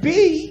can I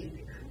be?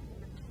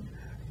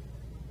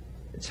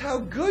 It's how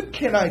good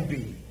can I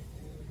be?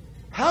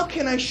 How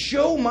can I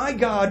show my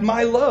God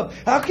my love?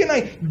 How can I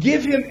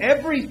give Him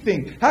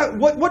everything?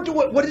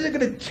 What is it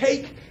going to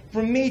take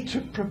for me to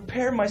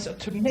prepare myself,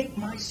 to make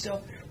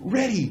myself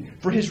ready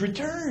for His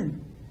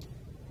return?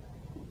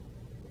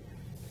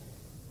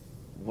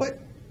 What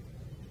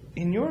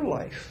in your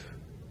life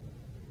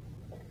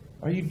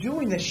are you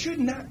doing that should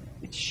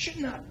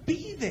not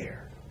be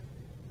there?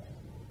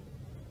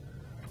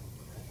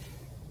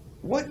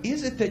 What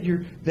is it that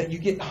you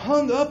get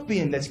hung up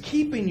in that's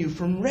keeping you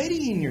from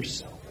readying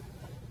yourself?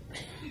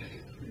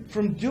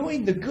 From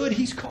doing the good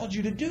He's called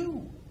you to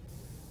do.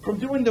 From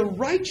doing the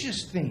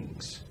righteous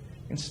things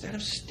instead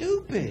of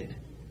stupid.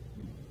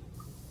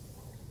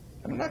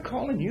 I'm not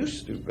calling you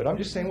stupid. I'm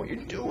just saying what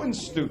you're doing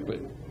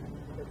stupid.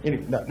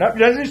 Anyway, not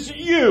just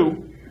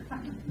you,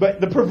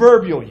 but the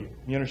proverbial you.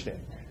 You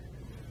understand?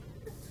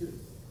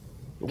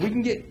 But we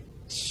can get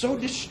so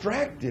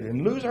distracted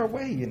and lose our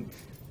way, and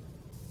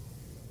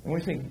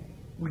we think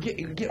we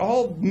get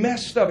all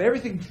messed up.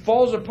 Everything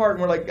falls apart,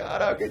 and we're like,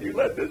 God, how could you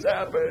let this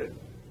happen?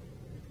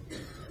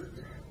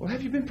 Well,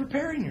 have you been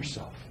preparing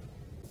yourself?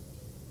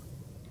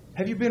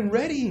 Have you been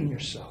readying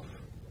yourself?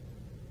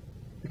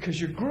 Because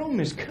your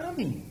groom is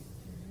coming.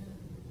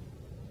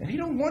 And He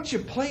don't want you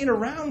playing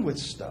around with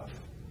stuff.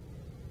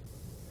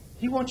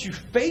 He wants you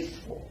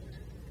faithful.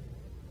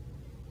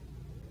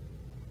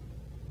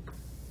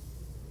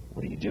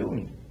 What are you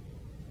doing?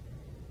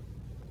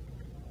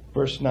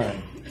 Verse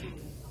 9.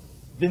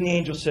 Then the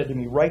angel said to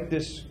me, write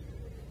this,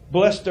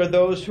 blessed are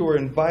those who are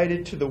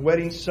invited to the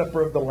wedding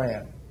supper of the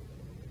Lamb.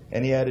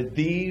 And he added,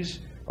 these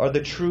are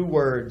the true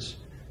words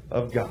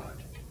of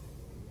God.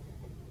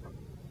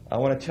 I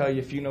want to tell you,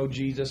 if you know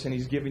Jesus and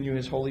He's given you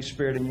His Holy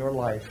Spirit in your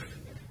life,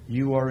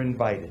 you are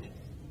invited.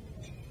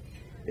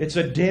 It's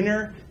a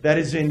dinner that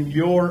is in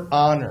your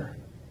honor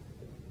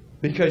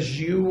because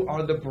you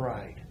are the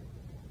bride.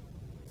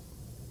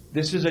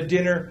 This is a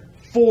dinner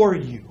for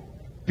you,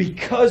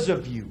 because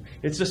of you.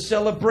 It's a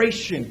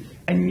celebration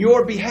on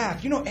your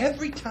behalf. You know,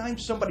 every time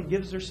somebody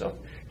gives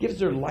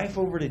their life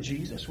over to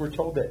Jesus, we're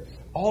told that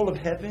all of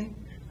heaven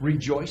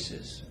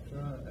rejoices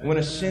when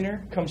a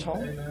sinner comes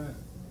home. Amen.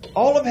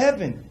 All of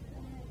heaven.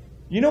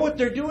 You know what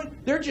they're doing?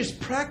 They're just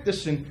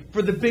practicing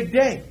for the big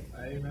day.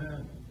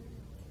 Amen.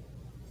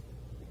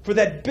 For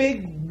that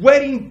big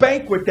wedding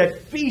banquet,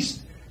 that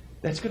feast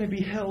that's going to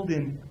be held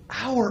in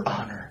our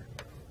honor.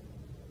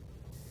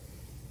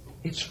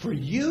 It's for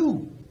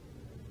you.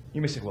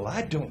 You may say, well,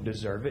 I don't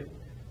deserve it.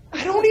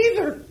 I don't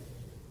either.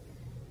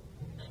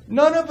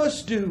 None of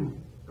us do.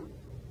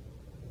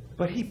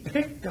 But He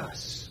picked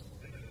us.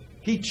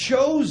 He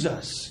chose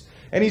us.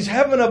 And He's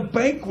having a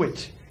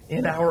banquet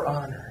in our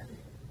honor.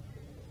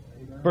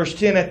 Verse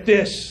 10, at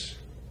this,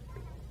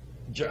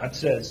 John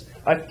says,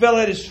 I fell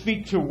at His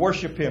feet to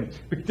worship Him.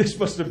 But this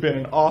must have been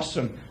an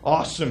awesome,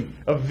 awesome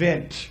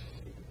event.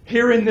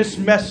 Hearing this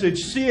message,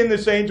 seeing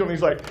this angel, and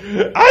he's like,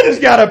 I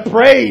just got to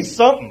praise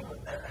something.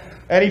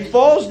 And he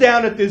falls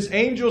down at this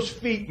angel's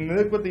feet, and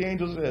look what the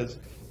angel says.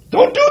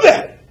 Don't do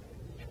that.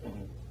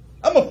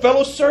 I'm a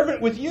fellow servant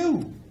with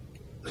you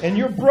and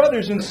your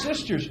brothers and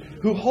sisters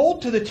who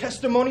hold to the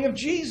testimony of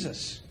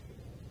Jesus.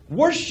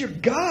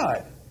 Worship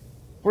God,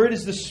 for it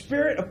is the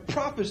spirit of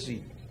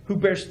prophecy who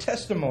bears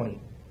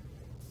testimony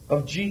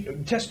to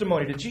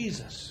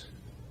Jesus.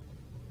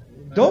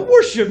 Amen. Don't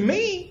worship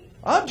me.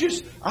 I'm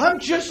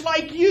just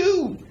like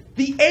you.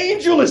 The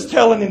angel is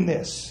telling him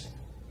this.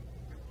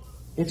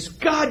 It's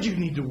God you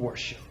need to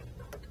worship.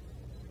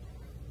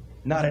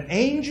 Not an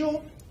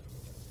angel,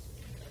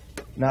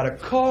 not a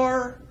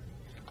car,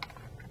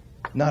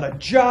 not a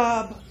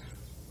job.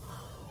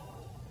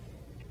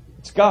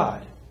 It's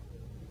God.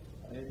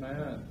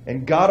 Amen.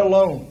 And God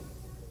alone.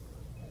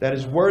 That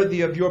is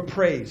worthy of your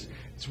praise.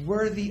 It's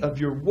worthy of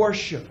your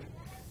worship.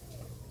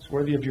 It's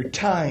worthy of your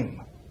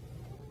time.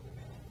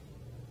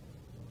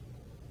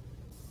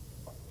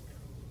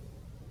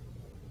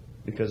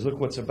 Because look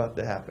what's about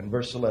to happen.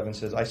 Verse 11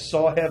 says, I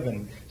saw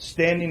heaven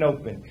standing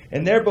open,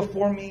 and there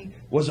before me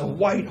was a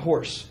white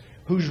horse,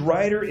 whose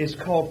rider is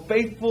called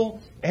Faithful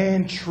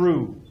and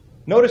True.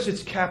 Notice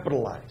it's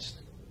capitalized.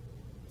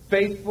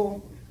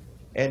 Faithful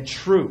and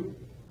True.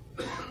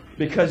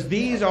 Because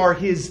these are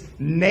His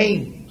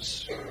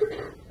names.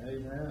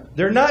 Amen.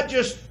 They're not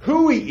just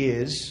who He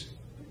is,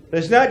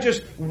 It's not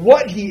just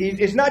what He is.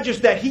 It's not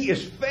just that He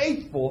is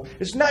faithful.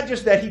 It's not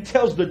just that He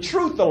tells the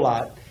truth a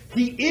lot.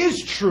 He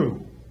is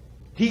true.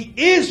 He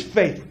is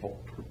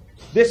faithful.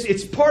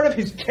 It's part of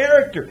His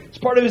character. It's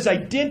part of His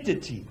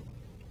identity.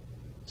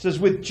 It says,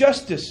 with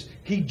justice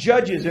He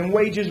judges and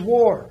wages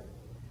war.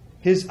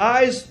 His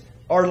eyes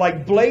are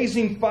like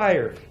blazing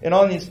fire, and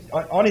on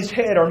his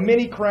head are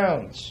many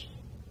crowns.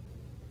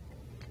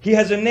 He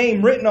has a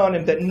name written on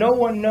Him that no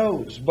one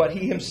knows but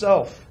He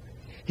Himself.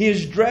 He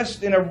is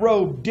dressed in a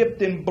robe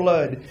dipped in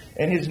blood,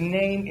 and His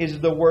name is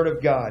the Word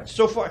of God.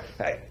 So far,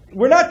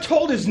 we're not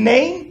told His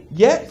name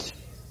yet.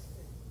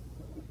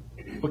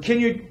 But can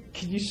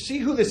you see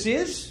who this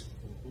is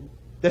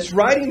that's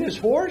riding this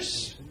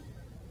horse?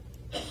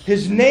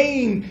 His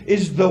name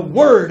is the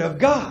Word of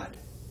God.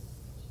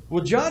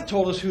 Well, John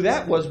told us who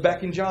that was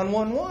back in John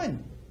 1:1.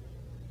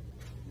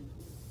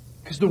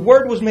 Because the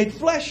Word was made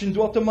flesh and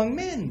dwelt among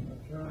men.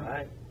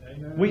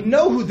 We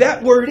know who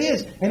that Word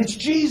is, and it's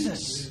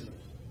Jesus.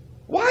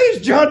 Why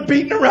is John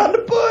beating around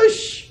the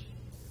bush?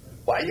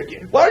 Why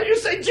don't you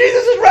say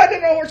Jesus is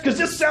riding a horse? Because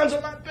this sounds a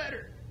lot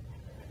better.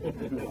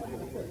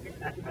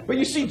 But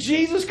you see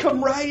Jesus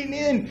come riding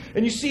in,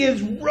 and you see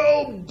His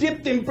robe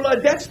dipped in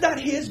blood. That's not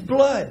His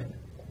blood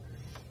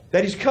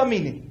that He's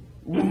coming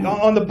in,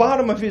 on the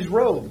bottom of His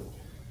robe.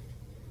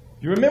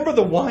 You remember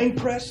the wine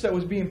press that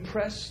was being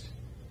pressed?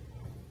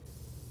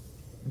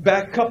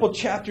 Back a couple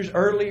chapters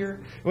earlier,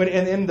 and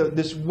in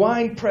this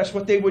wine press,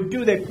 what they would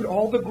do, they put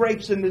all the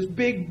grapes in this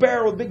big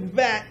barrel, big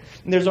vat,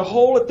 and there's a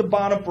hole at the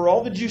bottom for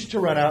all the juice to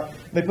run out.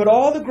 They put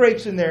all the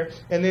grapes in there,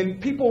 and then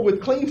people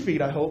with clean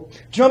feet, I hope,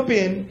 jump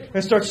in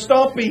and start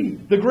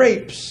stomping the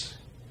grapes,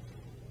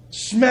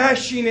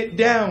 smashing it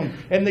down,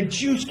 and the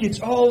juice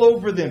gets all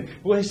over them.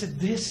 Well, he said,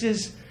 this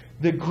is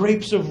the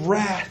grapes of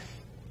wrath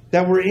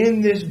that were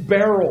in this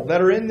barrel,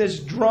 that are in this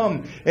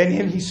drum. And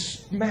He's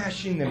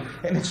smashing them.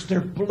 And it's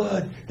their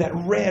blood that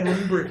ran,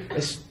 remember,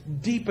 as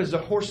deep as a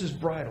horse's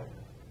bridle.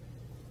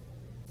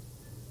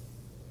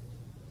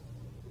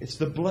 It's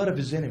the blood of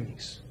His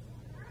enemies.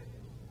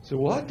 So,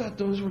 well, I thought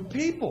those were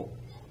people.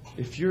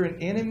 If you're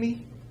an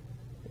enemy,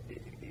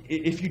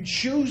 if you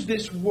choose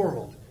this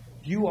world,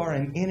 you are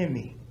an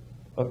enemy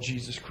of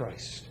Jesus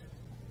Christ.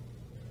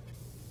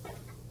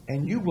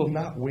 And you will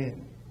not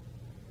win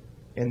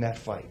in that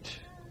fight.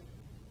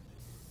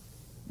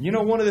 You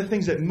know, one of the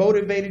things that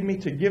motivated me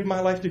to give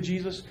my life to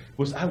Jesus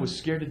was I was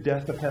scared to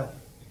death of hell.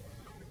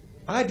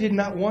 I did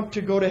not want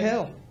to go to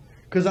hell.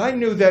 Because I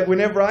knew that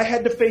whenever I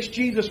had to face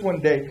Jesus one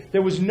day,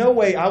 there was no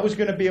way I was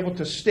going to be able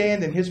to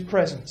stand in His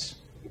presence.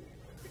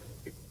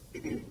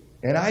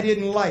 And I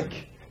didn't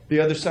like the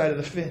other side of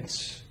the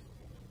fence.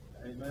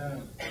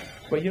 Amen.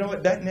 But you know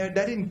what? That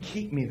didn't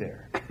keep me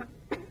there.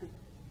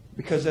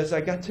 Because as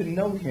I got to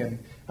know Him,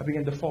 I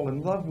began to fall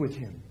in love with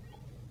Him.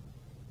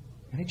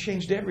 And He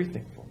changed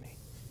everything for me.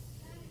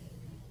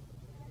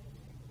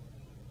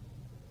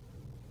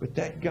 But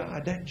that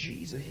God, that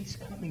Jesus, He's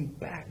coming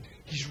back.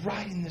 He's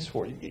riding this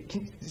horse. It's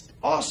an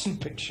awesome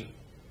picture.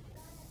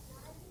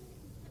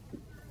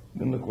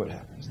 Then look what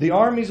happens. The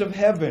armies of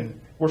heaven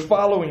were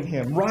following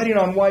Him, riding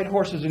on white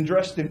horses and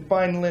dressed in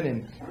fine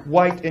linen,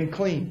 white and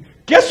clean.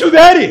 Guess who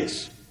that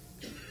is?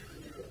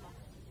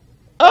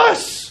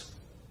 Us!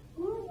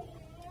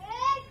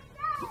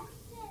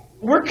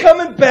 We're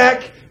coming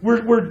back.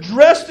 We're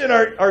dressed in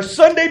our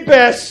Sunday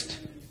best.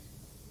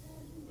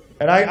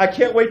 And I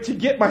can't wait to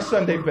get my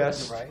Sunday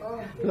best.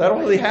 Because I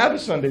don't really have a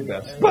Sunday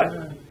best.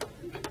 But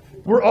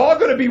we're all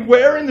going to be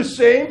wearing the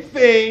same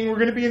thing. We're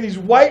going to be in these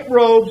white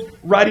robes,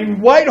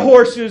 riding white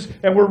horses,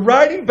 and we're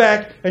riding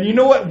back. And you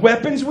know what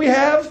weapons we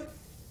have?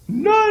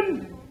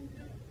 None.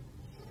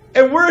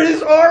 And we're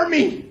His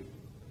army.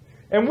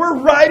 And we're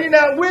riding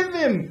out with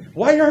Him.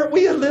 Why aren't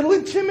we a little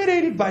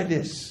intimidated by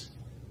this?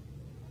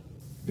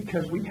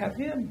 Because we have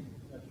Him.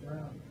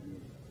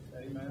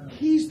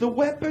 He's the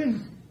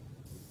weapon.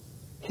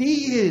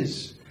 He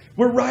is.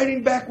 We're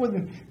riding back with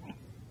Him.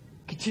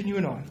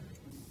 Continuing on.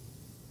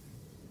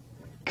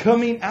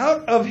 Coming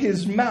out of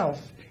His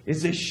mouth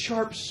is a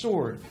sharp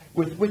sword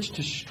with which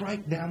to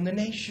strike down the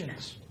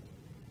nations.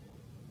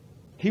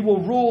 He will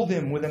rule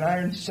them with an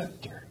iron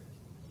scepter.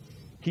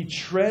 He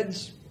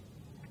treads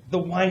the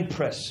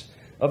winepress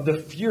of the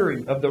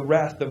fury of the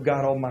wrath of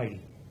God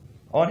Almighty.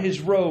 On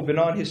His robe and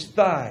on His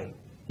thigh,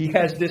 He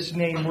has this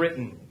name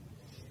written: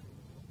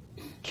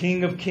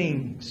 King of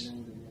Kings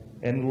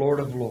and Lord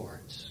of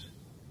Lords.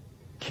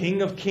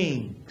 King of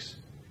Kings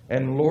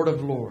and Lord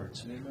of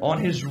Lords. On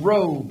His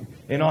robe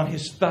and on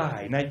His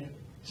thigh. Now,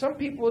 some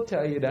people will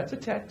tell you that's a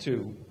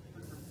tattoo.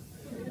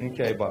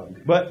 Okay, Bob.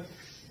 But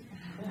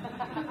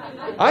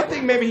I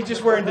think maybe he's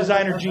just wearing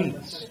designer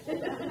jeans.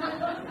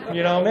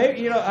 You know,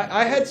 maybe,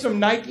 I had some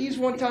Nikes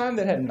one time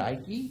that had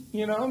Nike,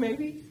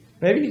 maybe.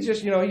 Maybe he's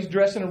just, he's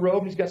dressed in a robe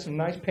and he's got some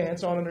nice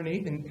pants on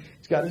underneath and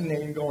he's got his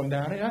name going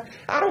down it.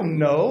 I don't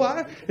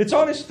know. It's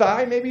on his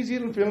thigh. Maybe he's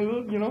even feeling a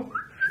little,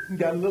 he's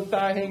got a little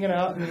thigh hanging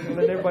out and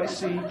let everybody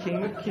see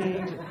King of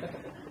Kings.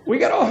 We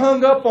got all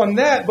hung up on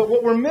that, but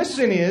what we're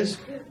missing is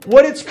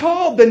what it's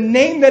called, the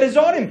name that is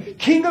on Him.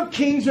 King of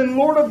Kings and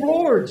Lord of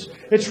Lords.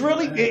 It's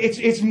really,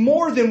 it's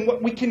more than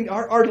what we can,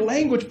 our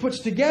language puts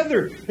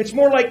together. It's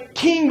more like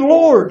King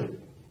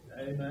Lord.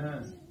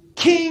 Amen.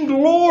 King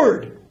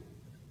Lord.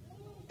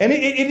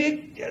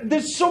 And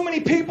there's so many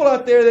people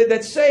out there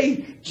that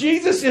say,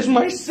 Jesus is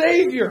my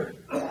Savior.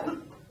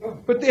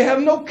 But they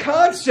have no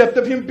concept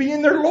of Him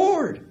being their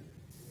Lord.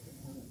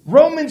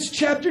 Romans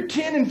chapter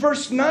 10 and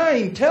verse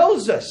 9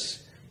 tells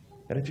us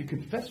that if you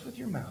confess with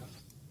your mouth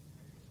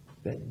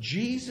that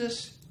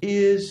Jesus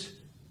is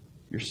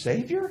your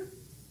Savior,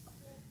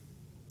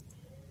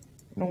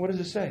 no, what does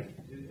it say?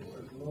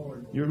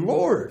 Your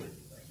Lord.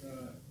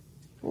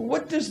 Well,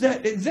 what does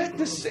that? Is that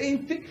the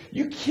same thing?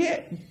 You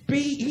can't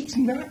be. He's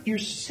not your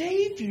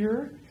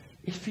Savior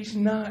if He's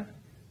not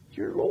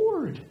your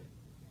Lord.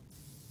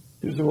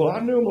 You say, well, I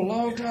knew Him a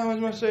long time as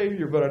my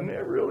Savior, but I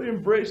never really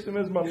embraced Him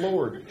as my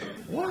Lord.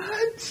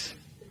 What?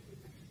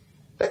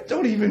 That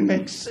don't even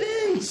make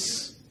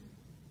sense.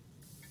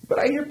 But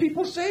I hear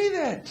people say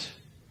that.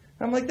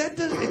 I'm like,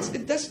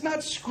 that's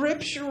not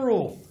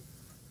scriptural.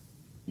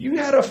 You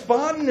had a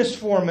fondness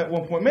for Him at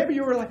one point. Maybe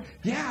you were like,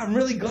 yeah, I'm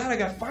really glad I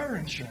got fire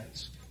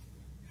insurance.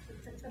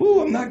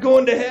 Ooh, I'm not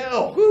going to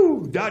hell.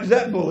 Ooh, dodge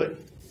that bullet.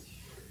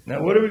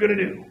 Now, what are we going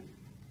to do?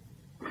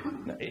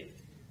 Now,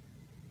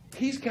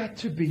 He's got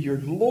to be your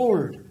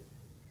Lord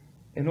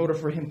in order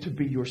for Him to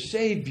be your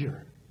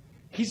Savior.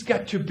 He's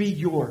got to be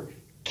your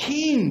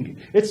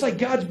King. It's like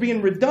God's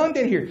being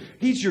redundant here.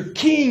 He's your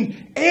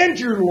King and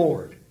your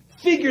Lord.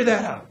 Figure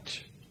that out.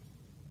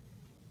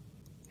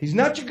 He's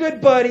not your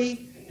good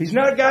buddy. He's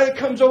not a guy that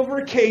comes over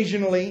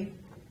occasionally.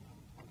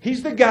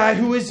 He's the guy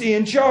who is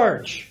in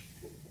charge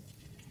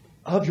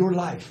of your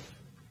life.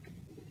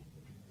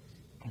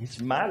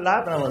 It's my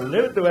life and I'm going to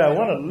live it the way I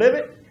want to live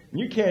it.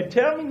 You can't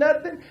tell me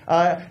nothing.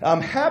 I'm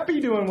happy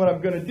doing what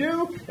I'm going to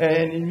do,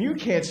 and you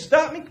can't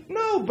stop me.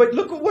 No, but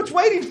look at what's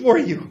waiting for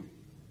you.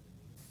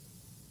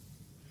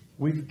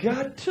 We've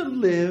got to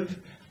live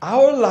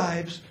our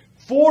lives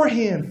for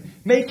Him.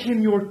 Make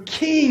Him your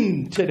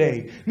King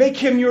today. Make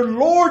Him your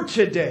Lord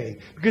today.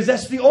 Because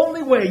that's the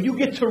only way you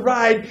get to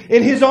ride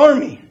in His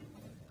army.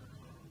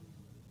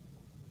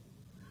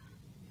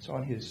 It's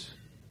on His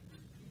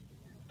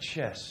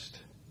chest.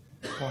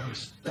 It's on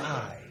His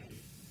thigh.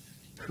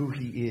 Who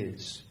He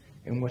is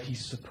and what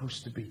He's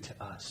supposed to be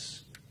to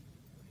us.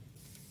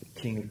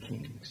 The King of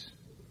Kings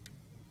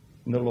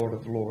and the Lord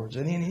of Lords.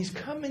 And then He's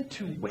coming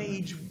to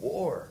wage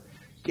war.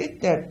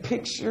 Get that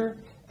picture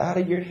out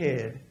of your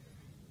head.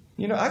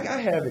 You know, I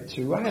have it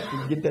too. I have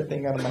to get that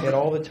thing out of my head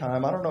all the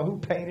time. I don't know who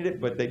painted it,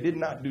 but they did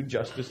not do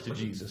justice to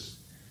Jesus.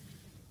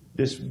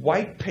 This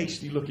white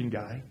pasty looking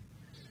guy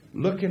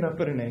looking up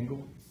at an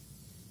angle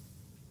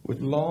with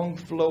long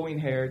flowing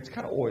hair. It's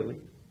kind of oily.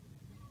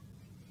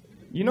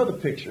 You know the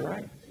picture,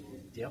 right?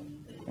 Yep.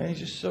 And he's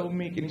just so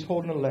meek, and he's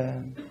holding a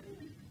lamb,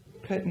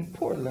 petting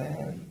poor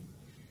lamb.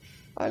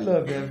 I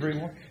love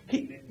everyone.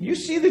 You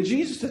see the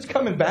Jesus that's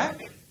coming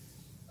back?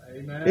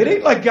 Amen. It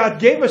ain't like God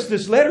gave us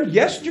this letter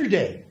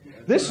yesterday.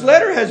 This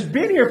letter has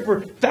been here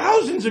for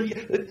thousands of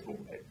years,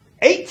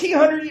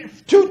 1,800 years,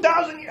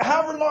 2,000 years,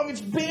 however long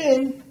it's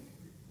been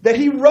that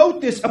He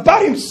wrote this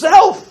about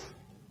Himself.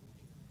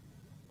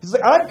 He's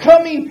like, I'm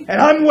coming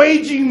and I'm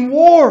waging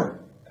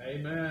war.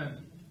 Amen.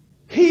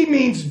 He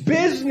means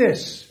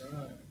business.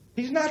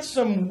 He's not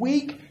some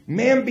weak,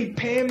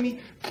 mamby-pamby,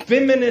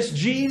 feminist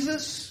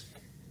Jesus.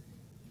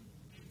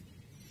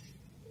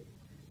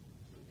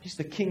 He's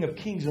the King of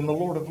Kings and the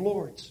Lord of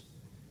Lords.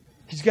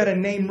 He's got a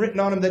name written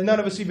on Him that none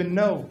of us even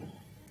know.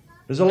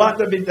 There's a lot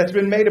that's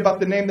been made about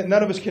the name that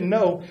none of us can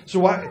know.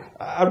 So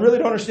I really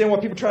don't understand why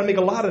people try to make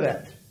a lot of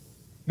that.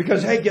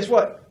 Because, hey, guess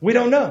what? We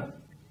don't know.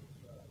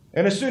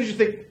 And as soon as you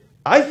think,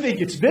 I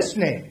think it's this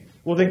name.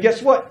 Well, then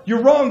guess what?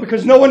 You're wrong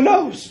because no one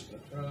knows.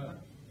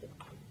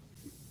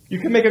 You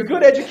can make a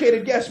good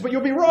educated guess, but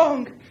you'll be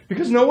wrong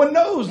because no one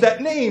knows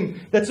that name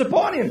that's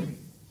upon Him.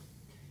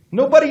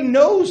 Nobody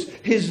knows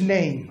His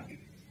name.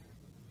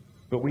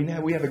 But we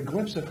have a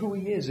glimpse of who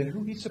He is and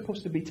who He's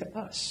supposed to be to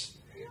us.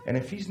 And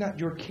if He's not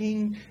your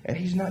King and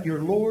He's not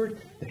your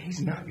Lord, then He's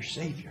not your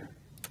Savior.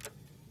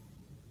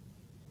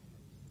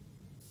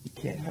 You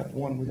can't have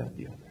one without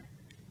the other.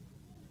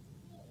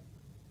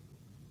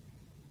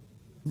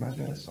 Reminds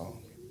me of that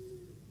song.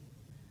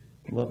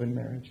 Love and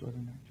marriage, love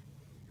and marriage.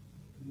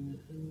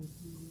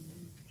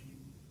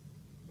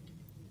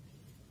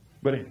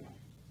 But anyway,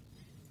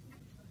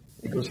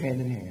 it goes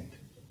hand in hand.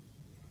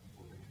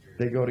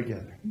 They go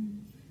together.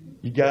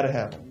 You got to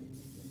have them.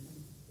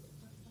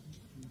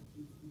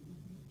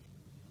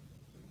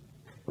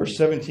 Verse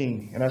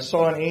 17, and I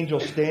saw an angel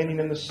standing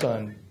in the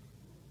sun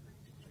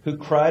who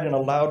cried in a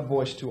loud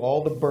voice to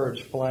all the birds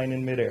flying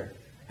in midair,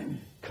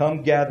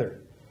 come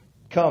gather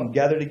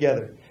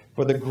together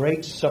for the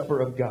great supper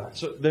of God.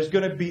 So there's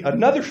going to be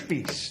another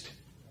feast.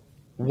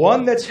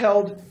 One that's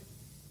held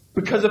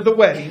because of the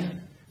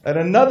wedding, and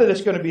another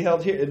that's going to be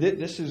held here.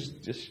 This is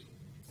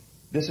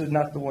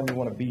not the one you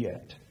want to be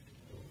at.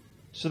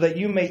 So that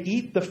you may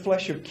eat the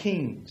flesh of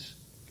kings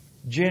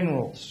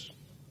generals,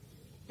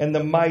 and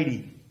the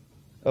mighty,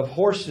 of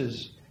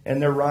horses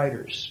and their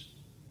riders,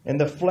 and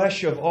the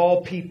flesh of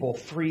all people,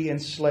 free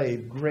and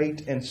slave,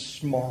 great and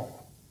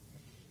small.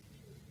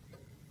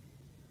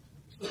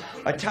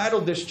 I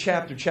titled this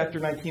chapter, chapter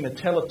 19, A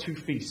Tale of Two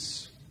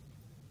Feasts.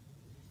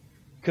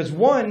 Because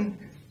one,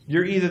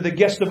 you're either the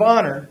guest of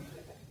honor,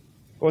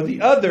 or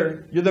the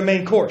other, you're the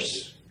main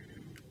course.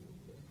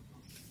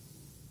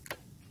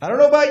 I don't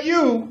know about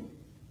you,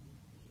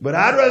 but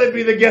I'd rather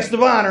be the guest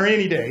of honor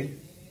any day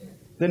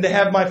than to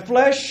have my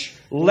flesh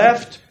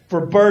left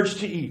for birds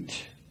to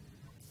eat.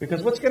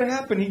 Because what's going to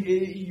happen?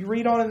 You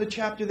read on in the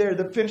chapter there,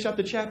 finish out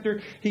the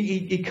chapter,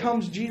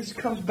 Jesus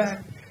comes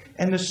back,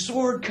 and the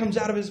sword comes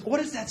out of his... What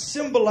is that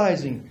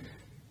symbolizing?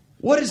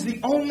 What is the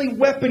only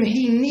weapon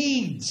he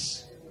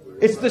needs?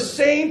 It's the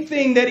same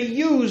thing that he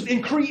used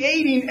in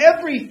creating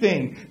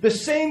everything. The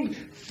same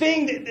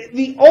thing,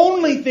 the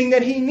only thing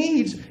that he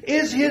needs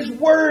is his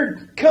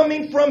word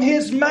coming from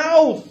his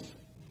mouth.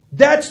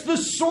 That's the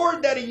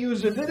sword that he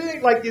uses. It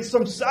ain't like it's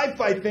some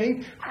sci-fi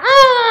thing.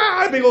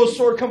 A big old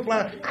sword comes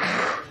flying.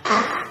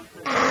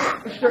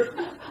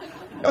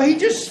 No, he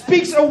just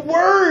speaks a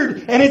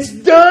word and it's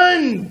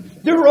done.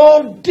 They're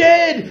all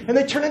dead and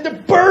they turn into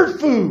bird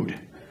food.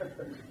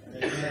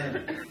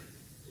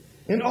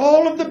 And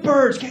all of the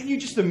birds, can't you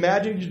just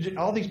imagine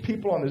all these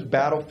people on this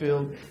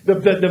battlefield?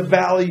 The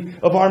valley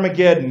of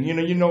Armageddon.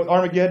 You know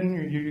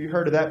Armageddon? You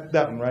heard of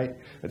that one, right?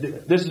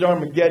 This is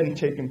Armageddon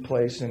taking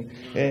place. And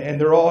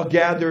they're all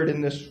gathered in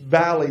this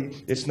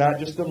valley. It's not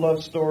just a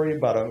love story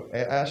about an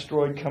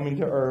asteroid coming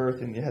to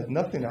Earth. And it has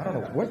nothing, I don't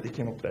know what they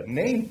came up with that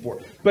name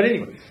for. But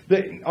anyway,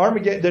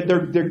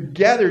 they're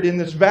gathered in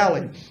this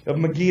valley of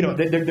Megiddo.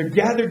 They're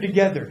gathered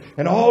together.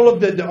 And all of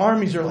the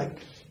armies are like,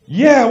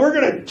 yeah, we're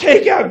going to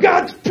take out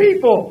God's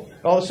people.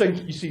 All of a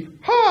sudden, you see,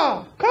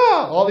 ha,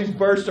 ka, all these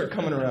birds start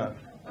coming around.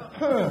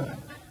 I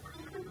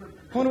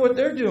wonder what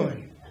they're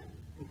doing.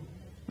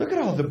 Look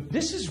at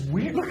this is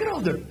weird. Look at all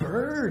the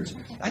birds.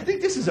 I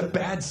think this is a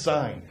bad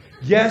sign.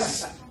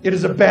 Yes, it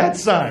is a bad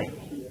sign.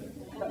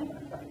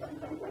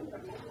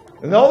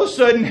 And all of a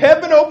sudden,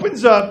 heaven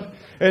opens up,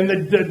 and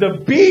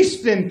the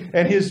beast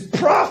and his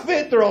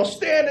prophet, they're all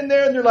standing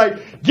there, and they're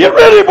like, get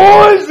ready,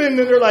 boys! And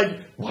they're like,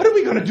 what are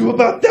we going to do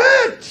about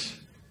that?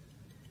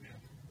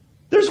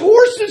 There's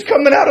horses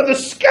coming out of the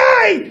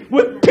sky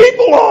with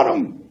people on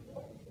them.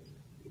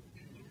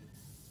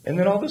 And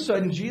then all of a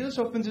sudden, Jesus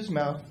opens his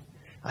mouth.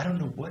 I don't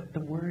know what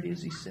the word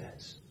is he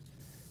says,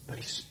 but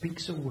he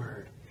speaks a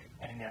word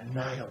and it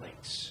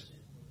annihilates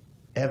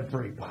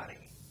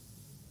everybody.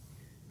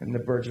 And the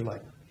birds are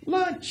like,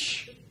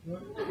 lunch!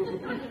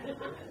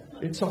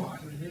 It's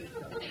on.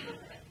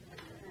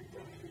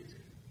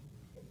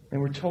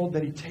 And we're told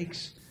that he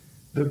takes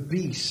the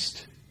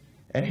beast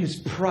and his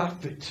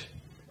prophet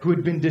who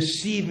had been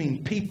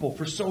deceiving people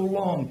for so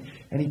long,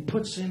 and he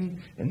puts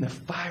him in the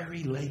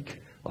fiery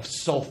lake of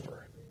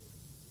sulfur.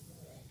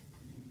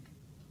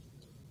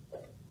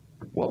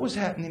 What was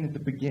happening at the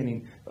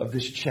beginning of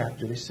this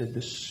chapter? They said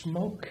the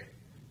smoke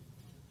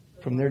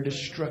from their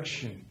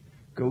destruction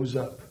goes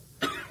up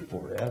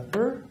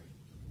forever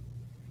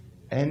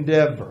and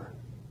ever.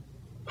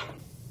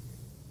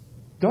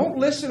 Don't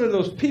listen to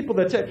those people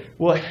that say,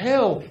 well,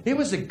 hell, it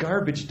was a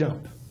garbage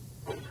dump.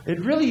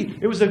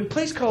 It was a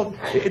place called,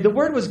 the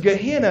word was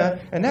Gehenna,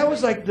 and that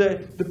was like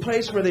the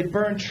place where they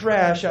burn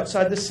trash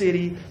outside the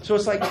city. So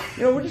it's like,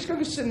 we're just going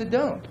to go sit in the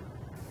dump.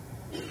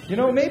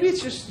 Maybe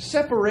it's just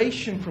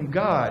separation from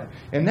God,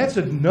 and that's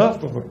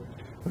enough of a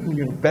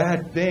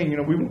bad thing.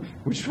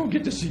 We just don't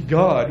get to see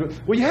God.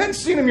 Well, you hadn't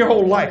seen him your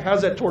whole life.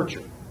 How's that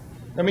torture?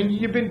 I mean,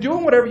 you've been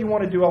doing whatever you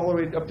want to do all the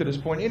way up to this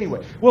point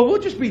anyway. Well, we'll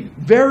just be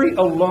very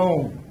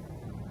alone.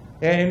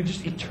 And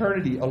just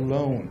eternity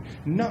alone.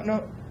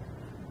 No.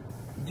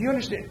 Do you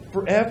understand?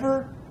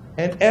 Forever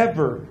and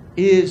ever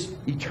is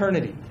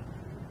eternity.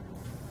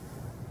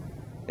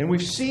 And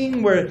we've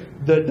seen where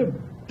the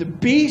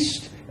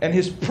beast and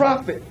his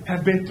prophet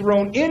have been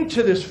thrown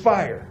into this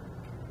fire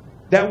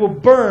that will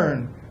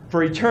burn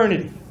for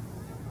eternity.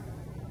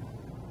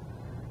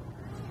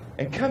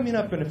 And coming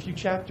up in a few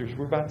chapters,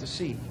 we're about to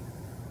see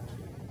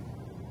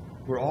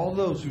where all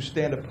those who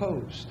stand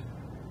opposed,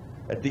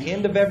 at the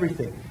end of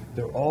everything,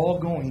 they're all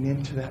going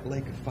into that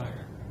lake of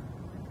fire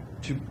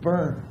to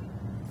burn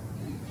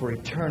for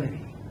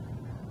eternity.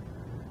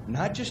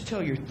 Not just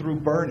till you're through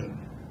burning,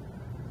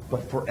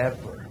 but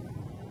forever.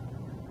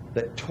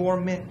 That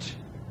torment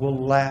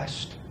will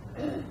last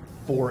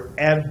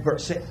forever.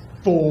 Say,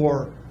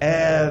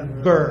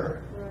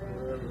 forever.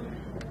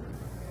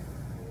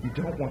 You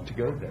don't want to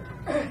go there.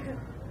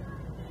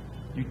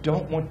 You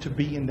don't want to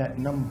be in that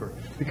number.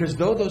 Because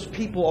though those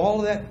people, all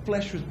of that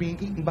flesh was being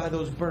eaten by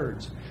those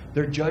birds,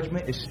 their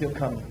judgment is still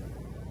coming.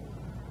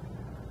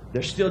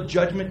 There's still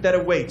judgment that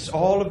awaits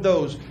all of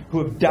those who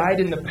have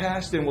died in the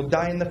past and will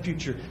die in the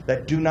future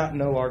that do not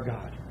know our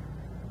God,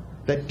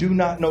 that do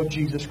not know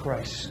Jesus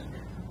Christ.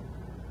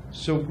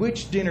 So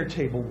which dinner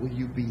table will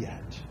you be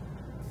at?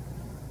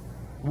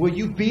 Will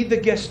you be the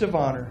guest of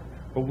honor,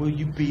 or will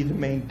you be the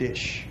main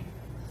dish?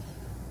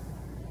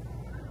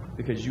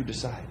 Because you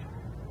decide.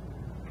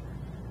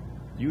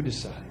 You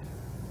decide.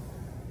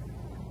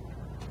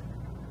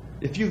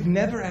 If you've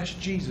never asked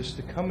Jesus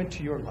to come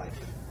into your life,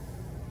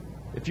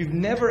 if you've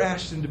never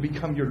asked Him to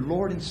become your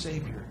Lord and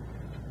Savior,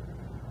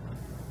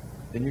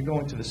 then you're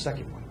going to the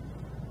second one.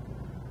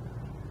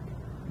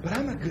 But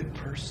I'm a good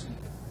person.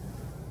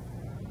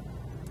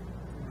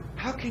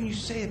 How can you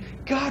say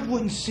it? God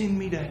wouldn't send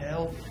me to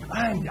hell.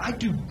 I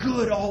do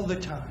good all the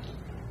time.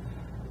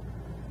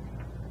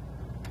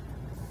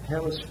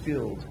 Hell is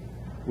filled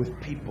with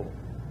people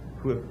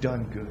who have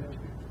done good.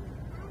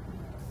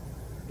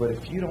 But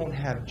if you don't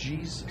have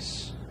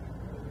Jesus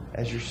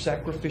as your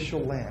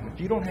sacrificial lamb,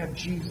 if you don't have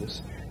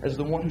Jesus as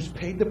the one who's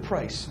paid the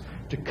price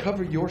to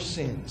cover your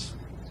sins,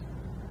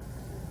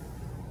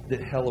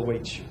 then hell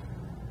awaits you.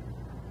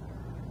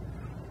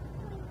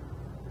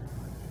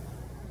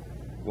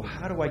 Well,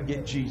 how do I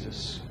get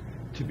Jesus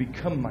to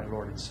become my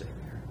Lord and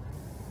Savior?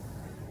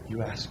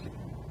 You ask Him.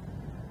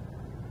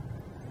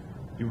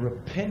 You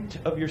repent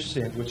of your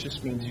sin, which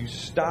just means you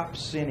stop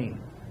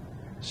sinning.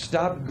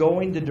 Stop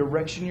going the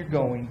direction you're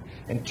going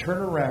and turn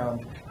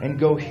around and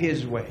go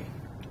His way.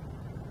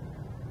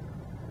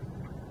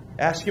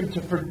 Ask Him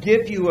to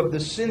forgive you of the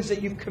sins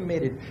that you've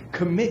committed.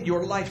 Commit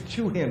your life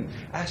to Him.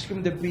 Ask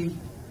Him to be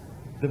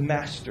the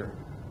master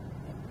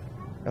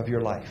of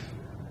your life.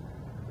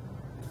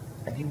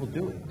 And He will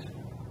do it.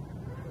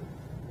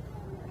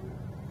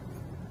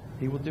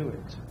 He will do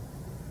it.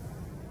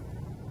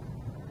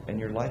 And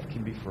your life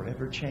can be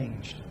forever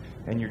changed.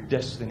 And your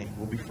destiny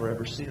will be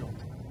forever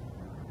sealed.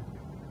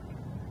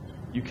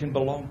 You can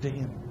belong to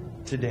Him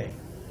today.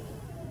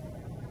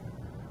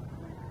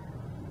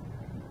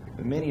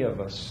 But many of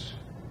us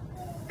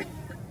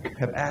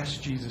have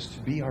asked Jesus to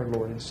be our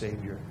Lord and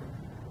Savior.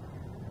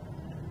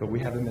 But we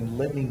haven't been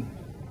living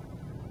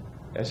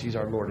as He's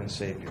our Lord and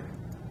Savior.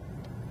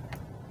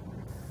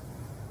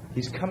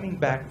 He's coming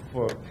back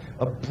for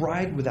a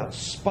bride without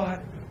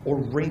spot or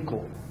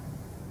wrinkle,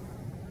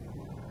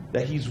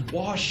 that He's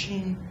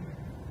washing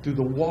through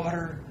the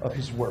water of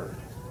His Word.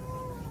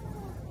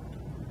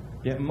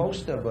 Yet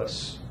most of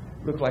us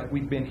look like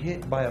we've been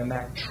hit by a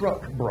Mack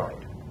truck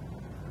bride.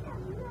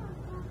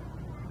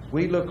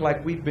 We look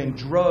like we've been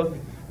drugged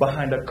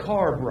behind a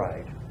car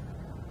bride.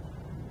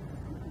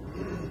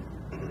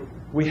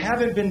 We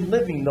haven't been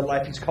living the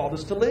life He's called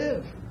us to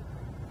live.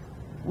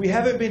 We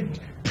haven't been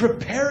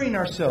preparing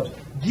ourselves,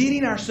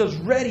 getting ourselves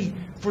ready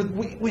for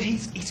when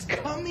He's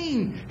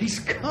coming. He's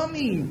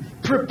coming.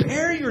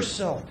 Prepare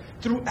yourself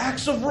through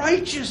acts of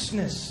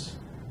righteousness.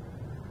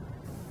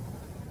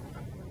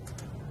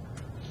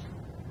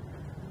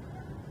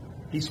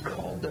 He's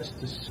called us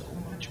to so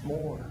much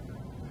more.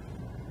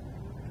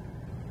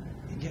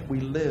 And yet we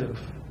live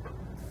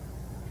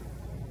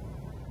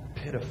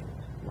pitiful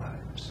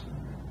lives.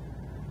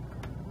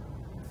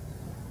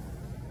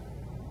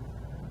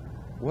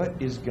 What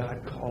is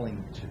God calling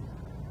you to?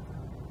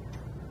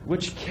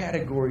 Which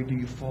category do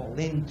you fall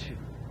into? You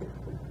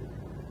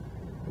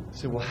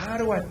say, well, how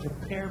do I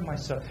prepare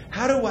myself?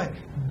 How do I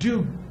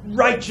do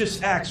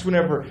righteous acts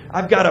whenever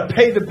I've got to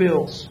pay the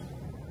bills?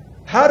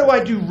 How do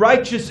I do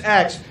righteous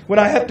acts when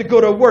I have to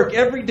go to work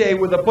every day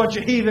with a bunch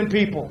of heathen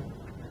people?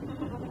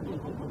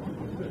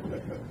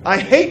 I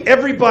hate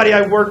everybody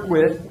I work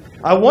with.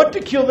 I want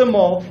to kill them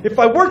all. If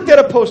I worked at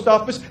a post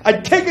office,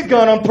 I'd take a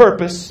gun on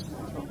purpose.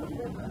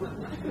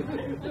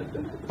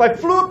 If I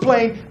flew a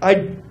plane,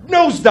 I'd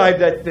nosedive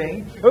that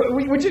thing.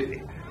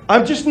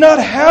 I'm just not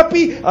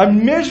happy.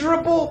 I'm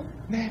miserable.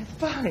 Man,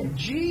 find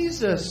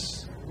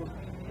Jesus.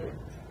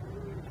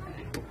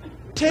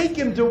 Take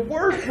Him to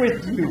work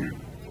with you.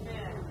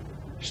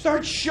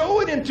 Start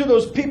showing Him to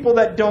those people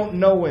that don't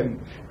know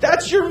Him.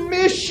 That's your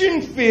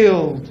mission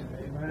field.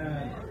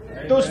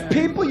 Amen. Those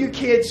people you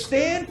can't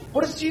stand,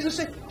 what does Jesus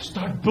say?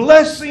 Start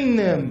blessing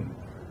them.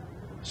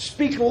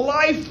 Speak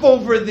life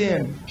over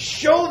them.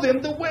 Show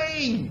them the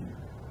way.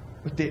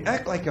 But they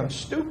act like I'm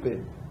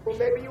stupid. Well,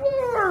 maybe you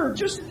are.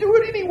 Just do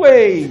it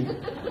anyway.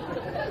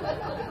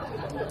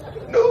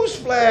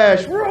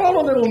 Newsflash. We're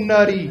all a little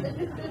nutty.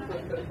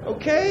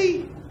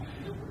 Okay?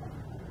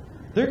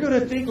 They're going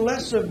to think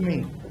less of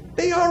me.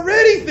 They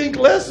already think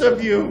less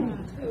of you.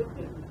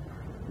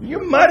 You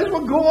might as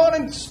well go on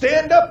and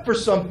stand up for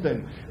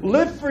something.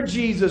 Live for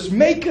Jesus.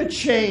 Make a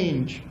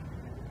change.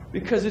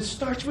 Because it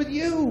starts with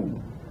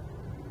you.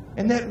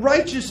 And that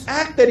righteous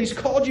act that He's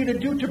called you to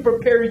do to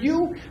prepare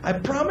you, I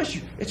promise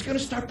you, it's going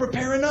to start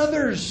preparing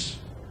others.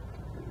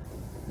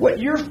 What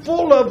you're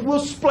full of will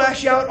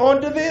splash out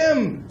onto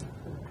them.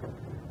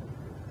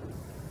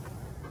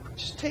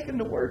 Just take Him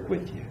to work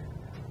with you.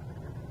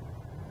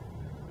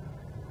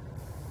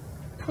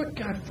 Put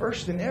God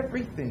first in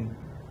everything.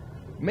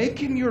 Make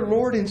Him your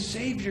Lord and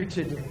Savior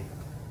today.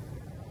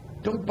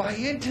 Don't buy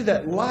into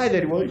that lie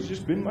that, well, He's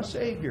just been my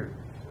Savior.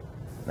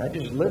 And I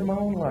just live my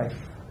own life.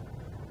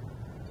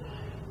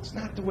 It's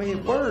not the way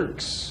it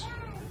works.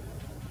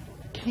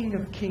 King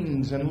of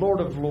Kings and Lord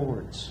of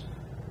Lords.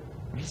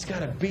 He's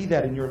got to be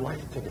that in your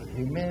life today.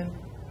 Amen?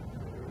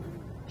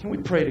 Can we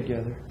pray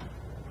together?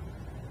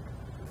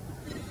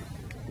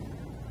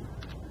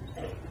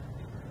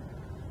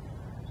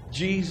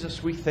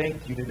 Jesus, we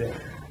thank you today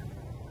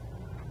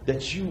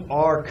that you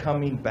are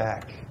coming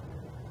back.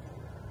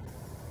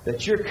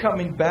 That you're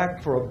coming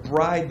back for a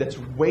bride that's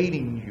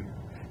waiting you,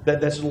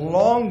 that's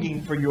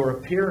longing for your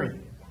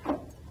appearing.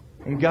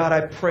 And God,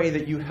 I pray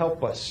that you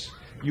help us.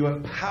 You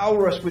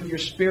empower us with your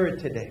Spirit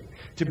today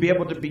to be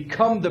able to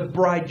become the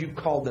bride you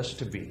called us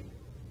to be.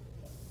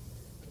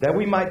 That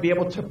we might be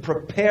able to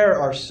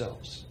prepare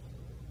ourselves,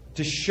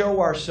 to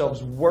show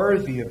ourselves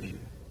worthy of you.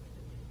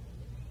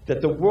 That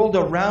the world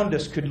around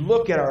us could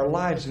look at our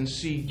lives and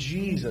see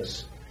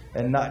Jesus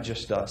and not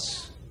just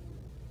us.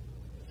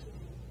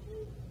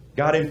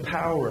 God,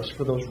 empower us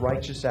for those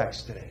righteous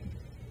acts today.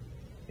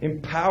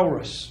 Empower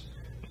us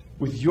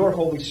with your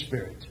Holy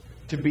Spirit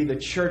to be the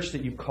church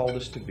that you called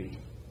us to be,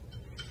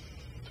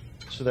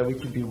 so that we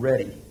can be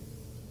ready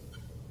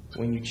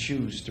when you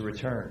choose to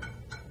return.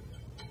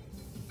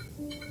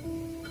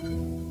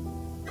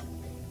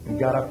 And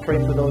God, I pray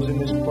for those in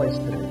this place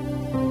today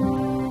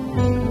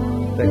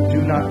that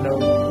do not know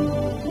you.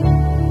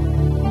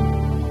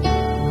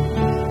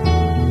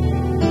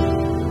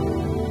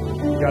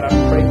 God, I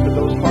pray for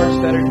those hearts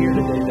that are here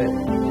today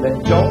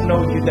that don't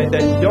know you, that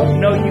don't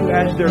know you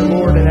as their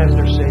Lord and as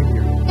their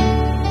Savior.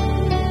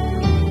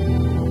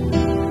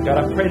 God,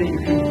 I pray that you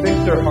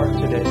convict their heart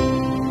today.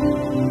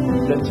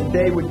 That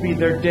today would be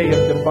their day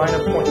of divine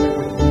appointment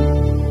with you.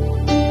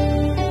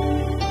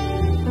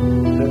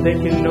 That they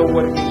can know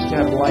what it means to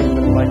have life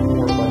and life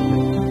more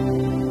abundant.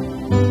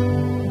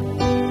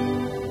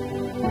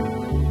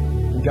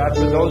 God,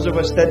 for those of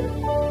us that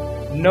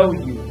know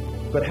you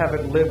but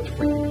haven't lived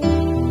for you.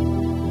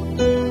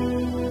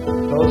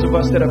 Those of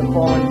us that have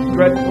fallen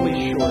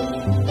dreadfully short of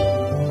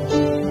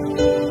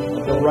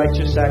the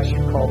righteous acts you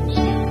called us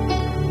to.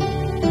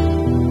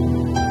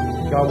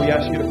 God, we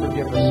ask you to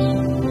forgive us.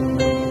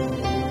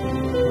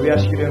 We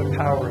ask you to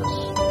empower us,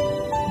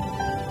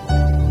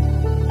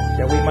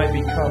 that we might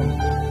become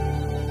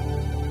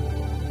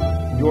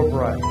your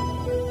bride,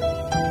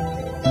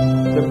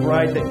 the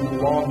bride that you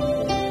long for,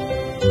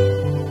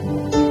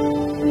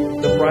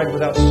 the bride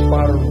without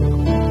spot or wrinkle.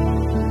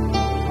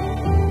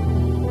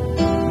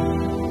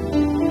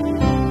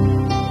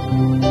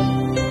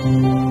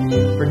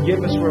 Forgive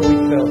us where we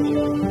failed you.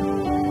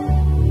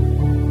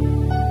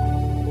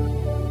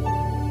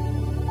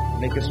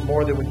 Make us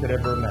more than we could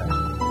ever imagine.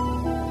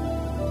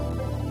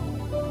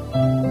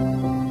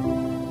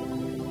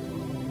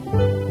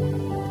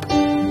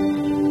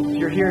 If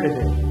you're here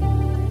today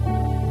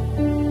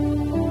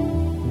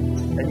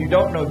and you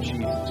don't know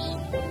Jesus,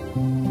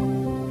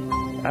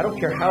 I don't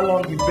care how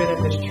long you've been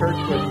in this church,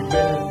 whether you've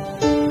been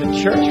in the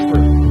church for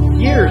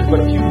years, but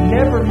if you've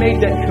never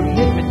made that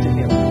commitment to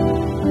Him,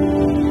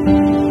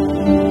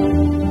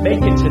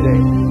 make it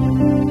today.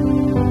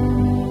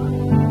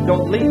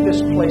 Don't leave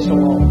this place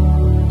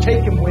alone.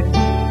 Take Him with you.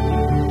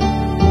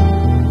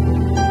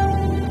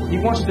 He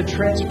wants to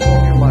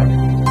transform your life.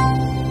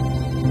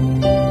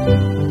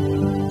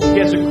 He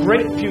has a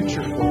great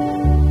future for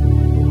you.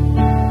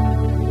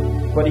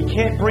 But He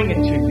can't bring it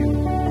to you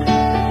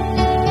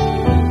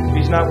if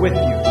He's not with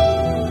you.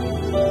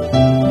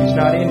 He's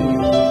not in you.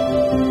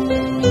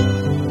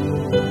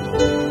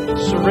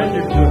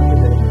 Surrender to Him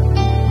today.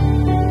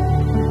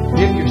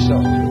 Give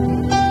yourself to Him.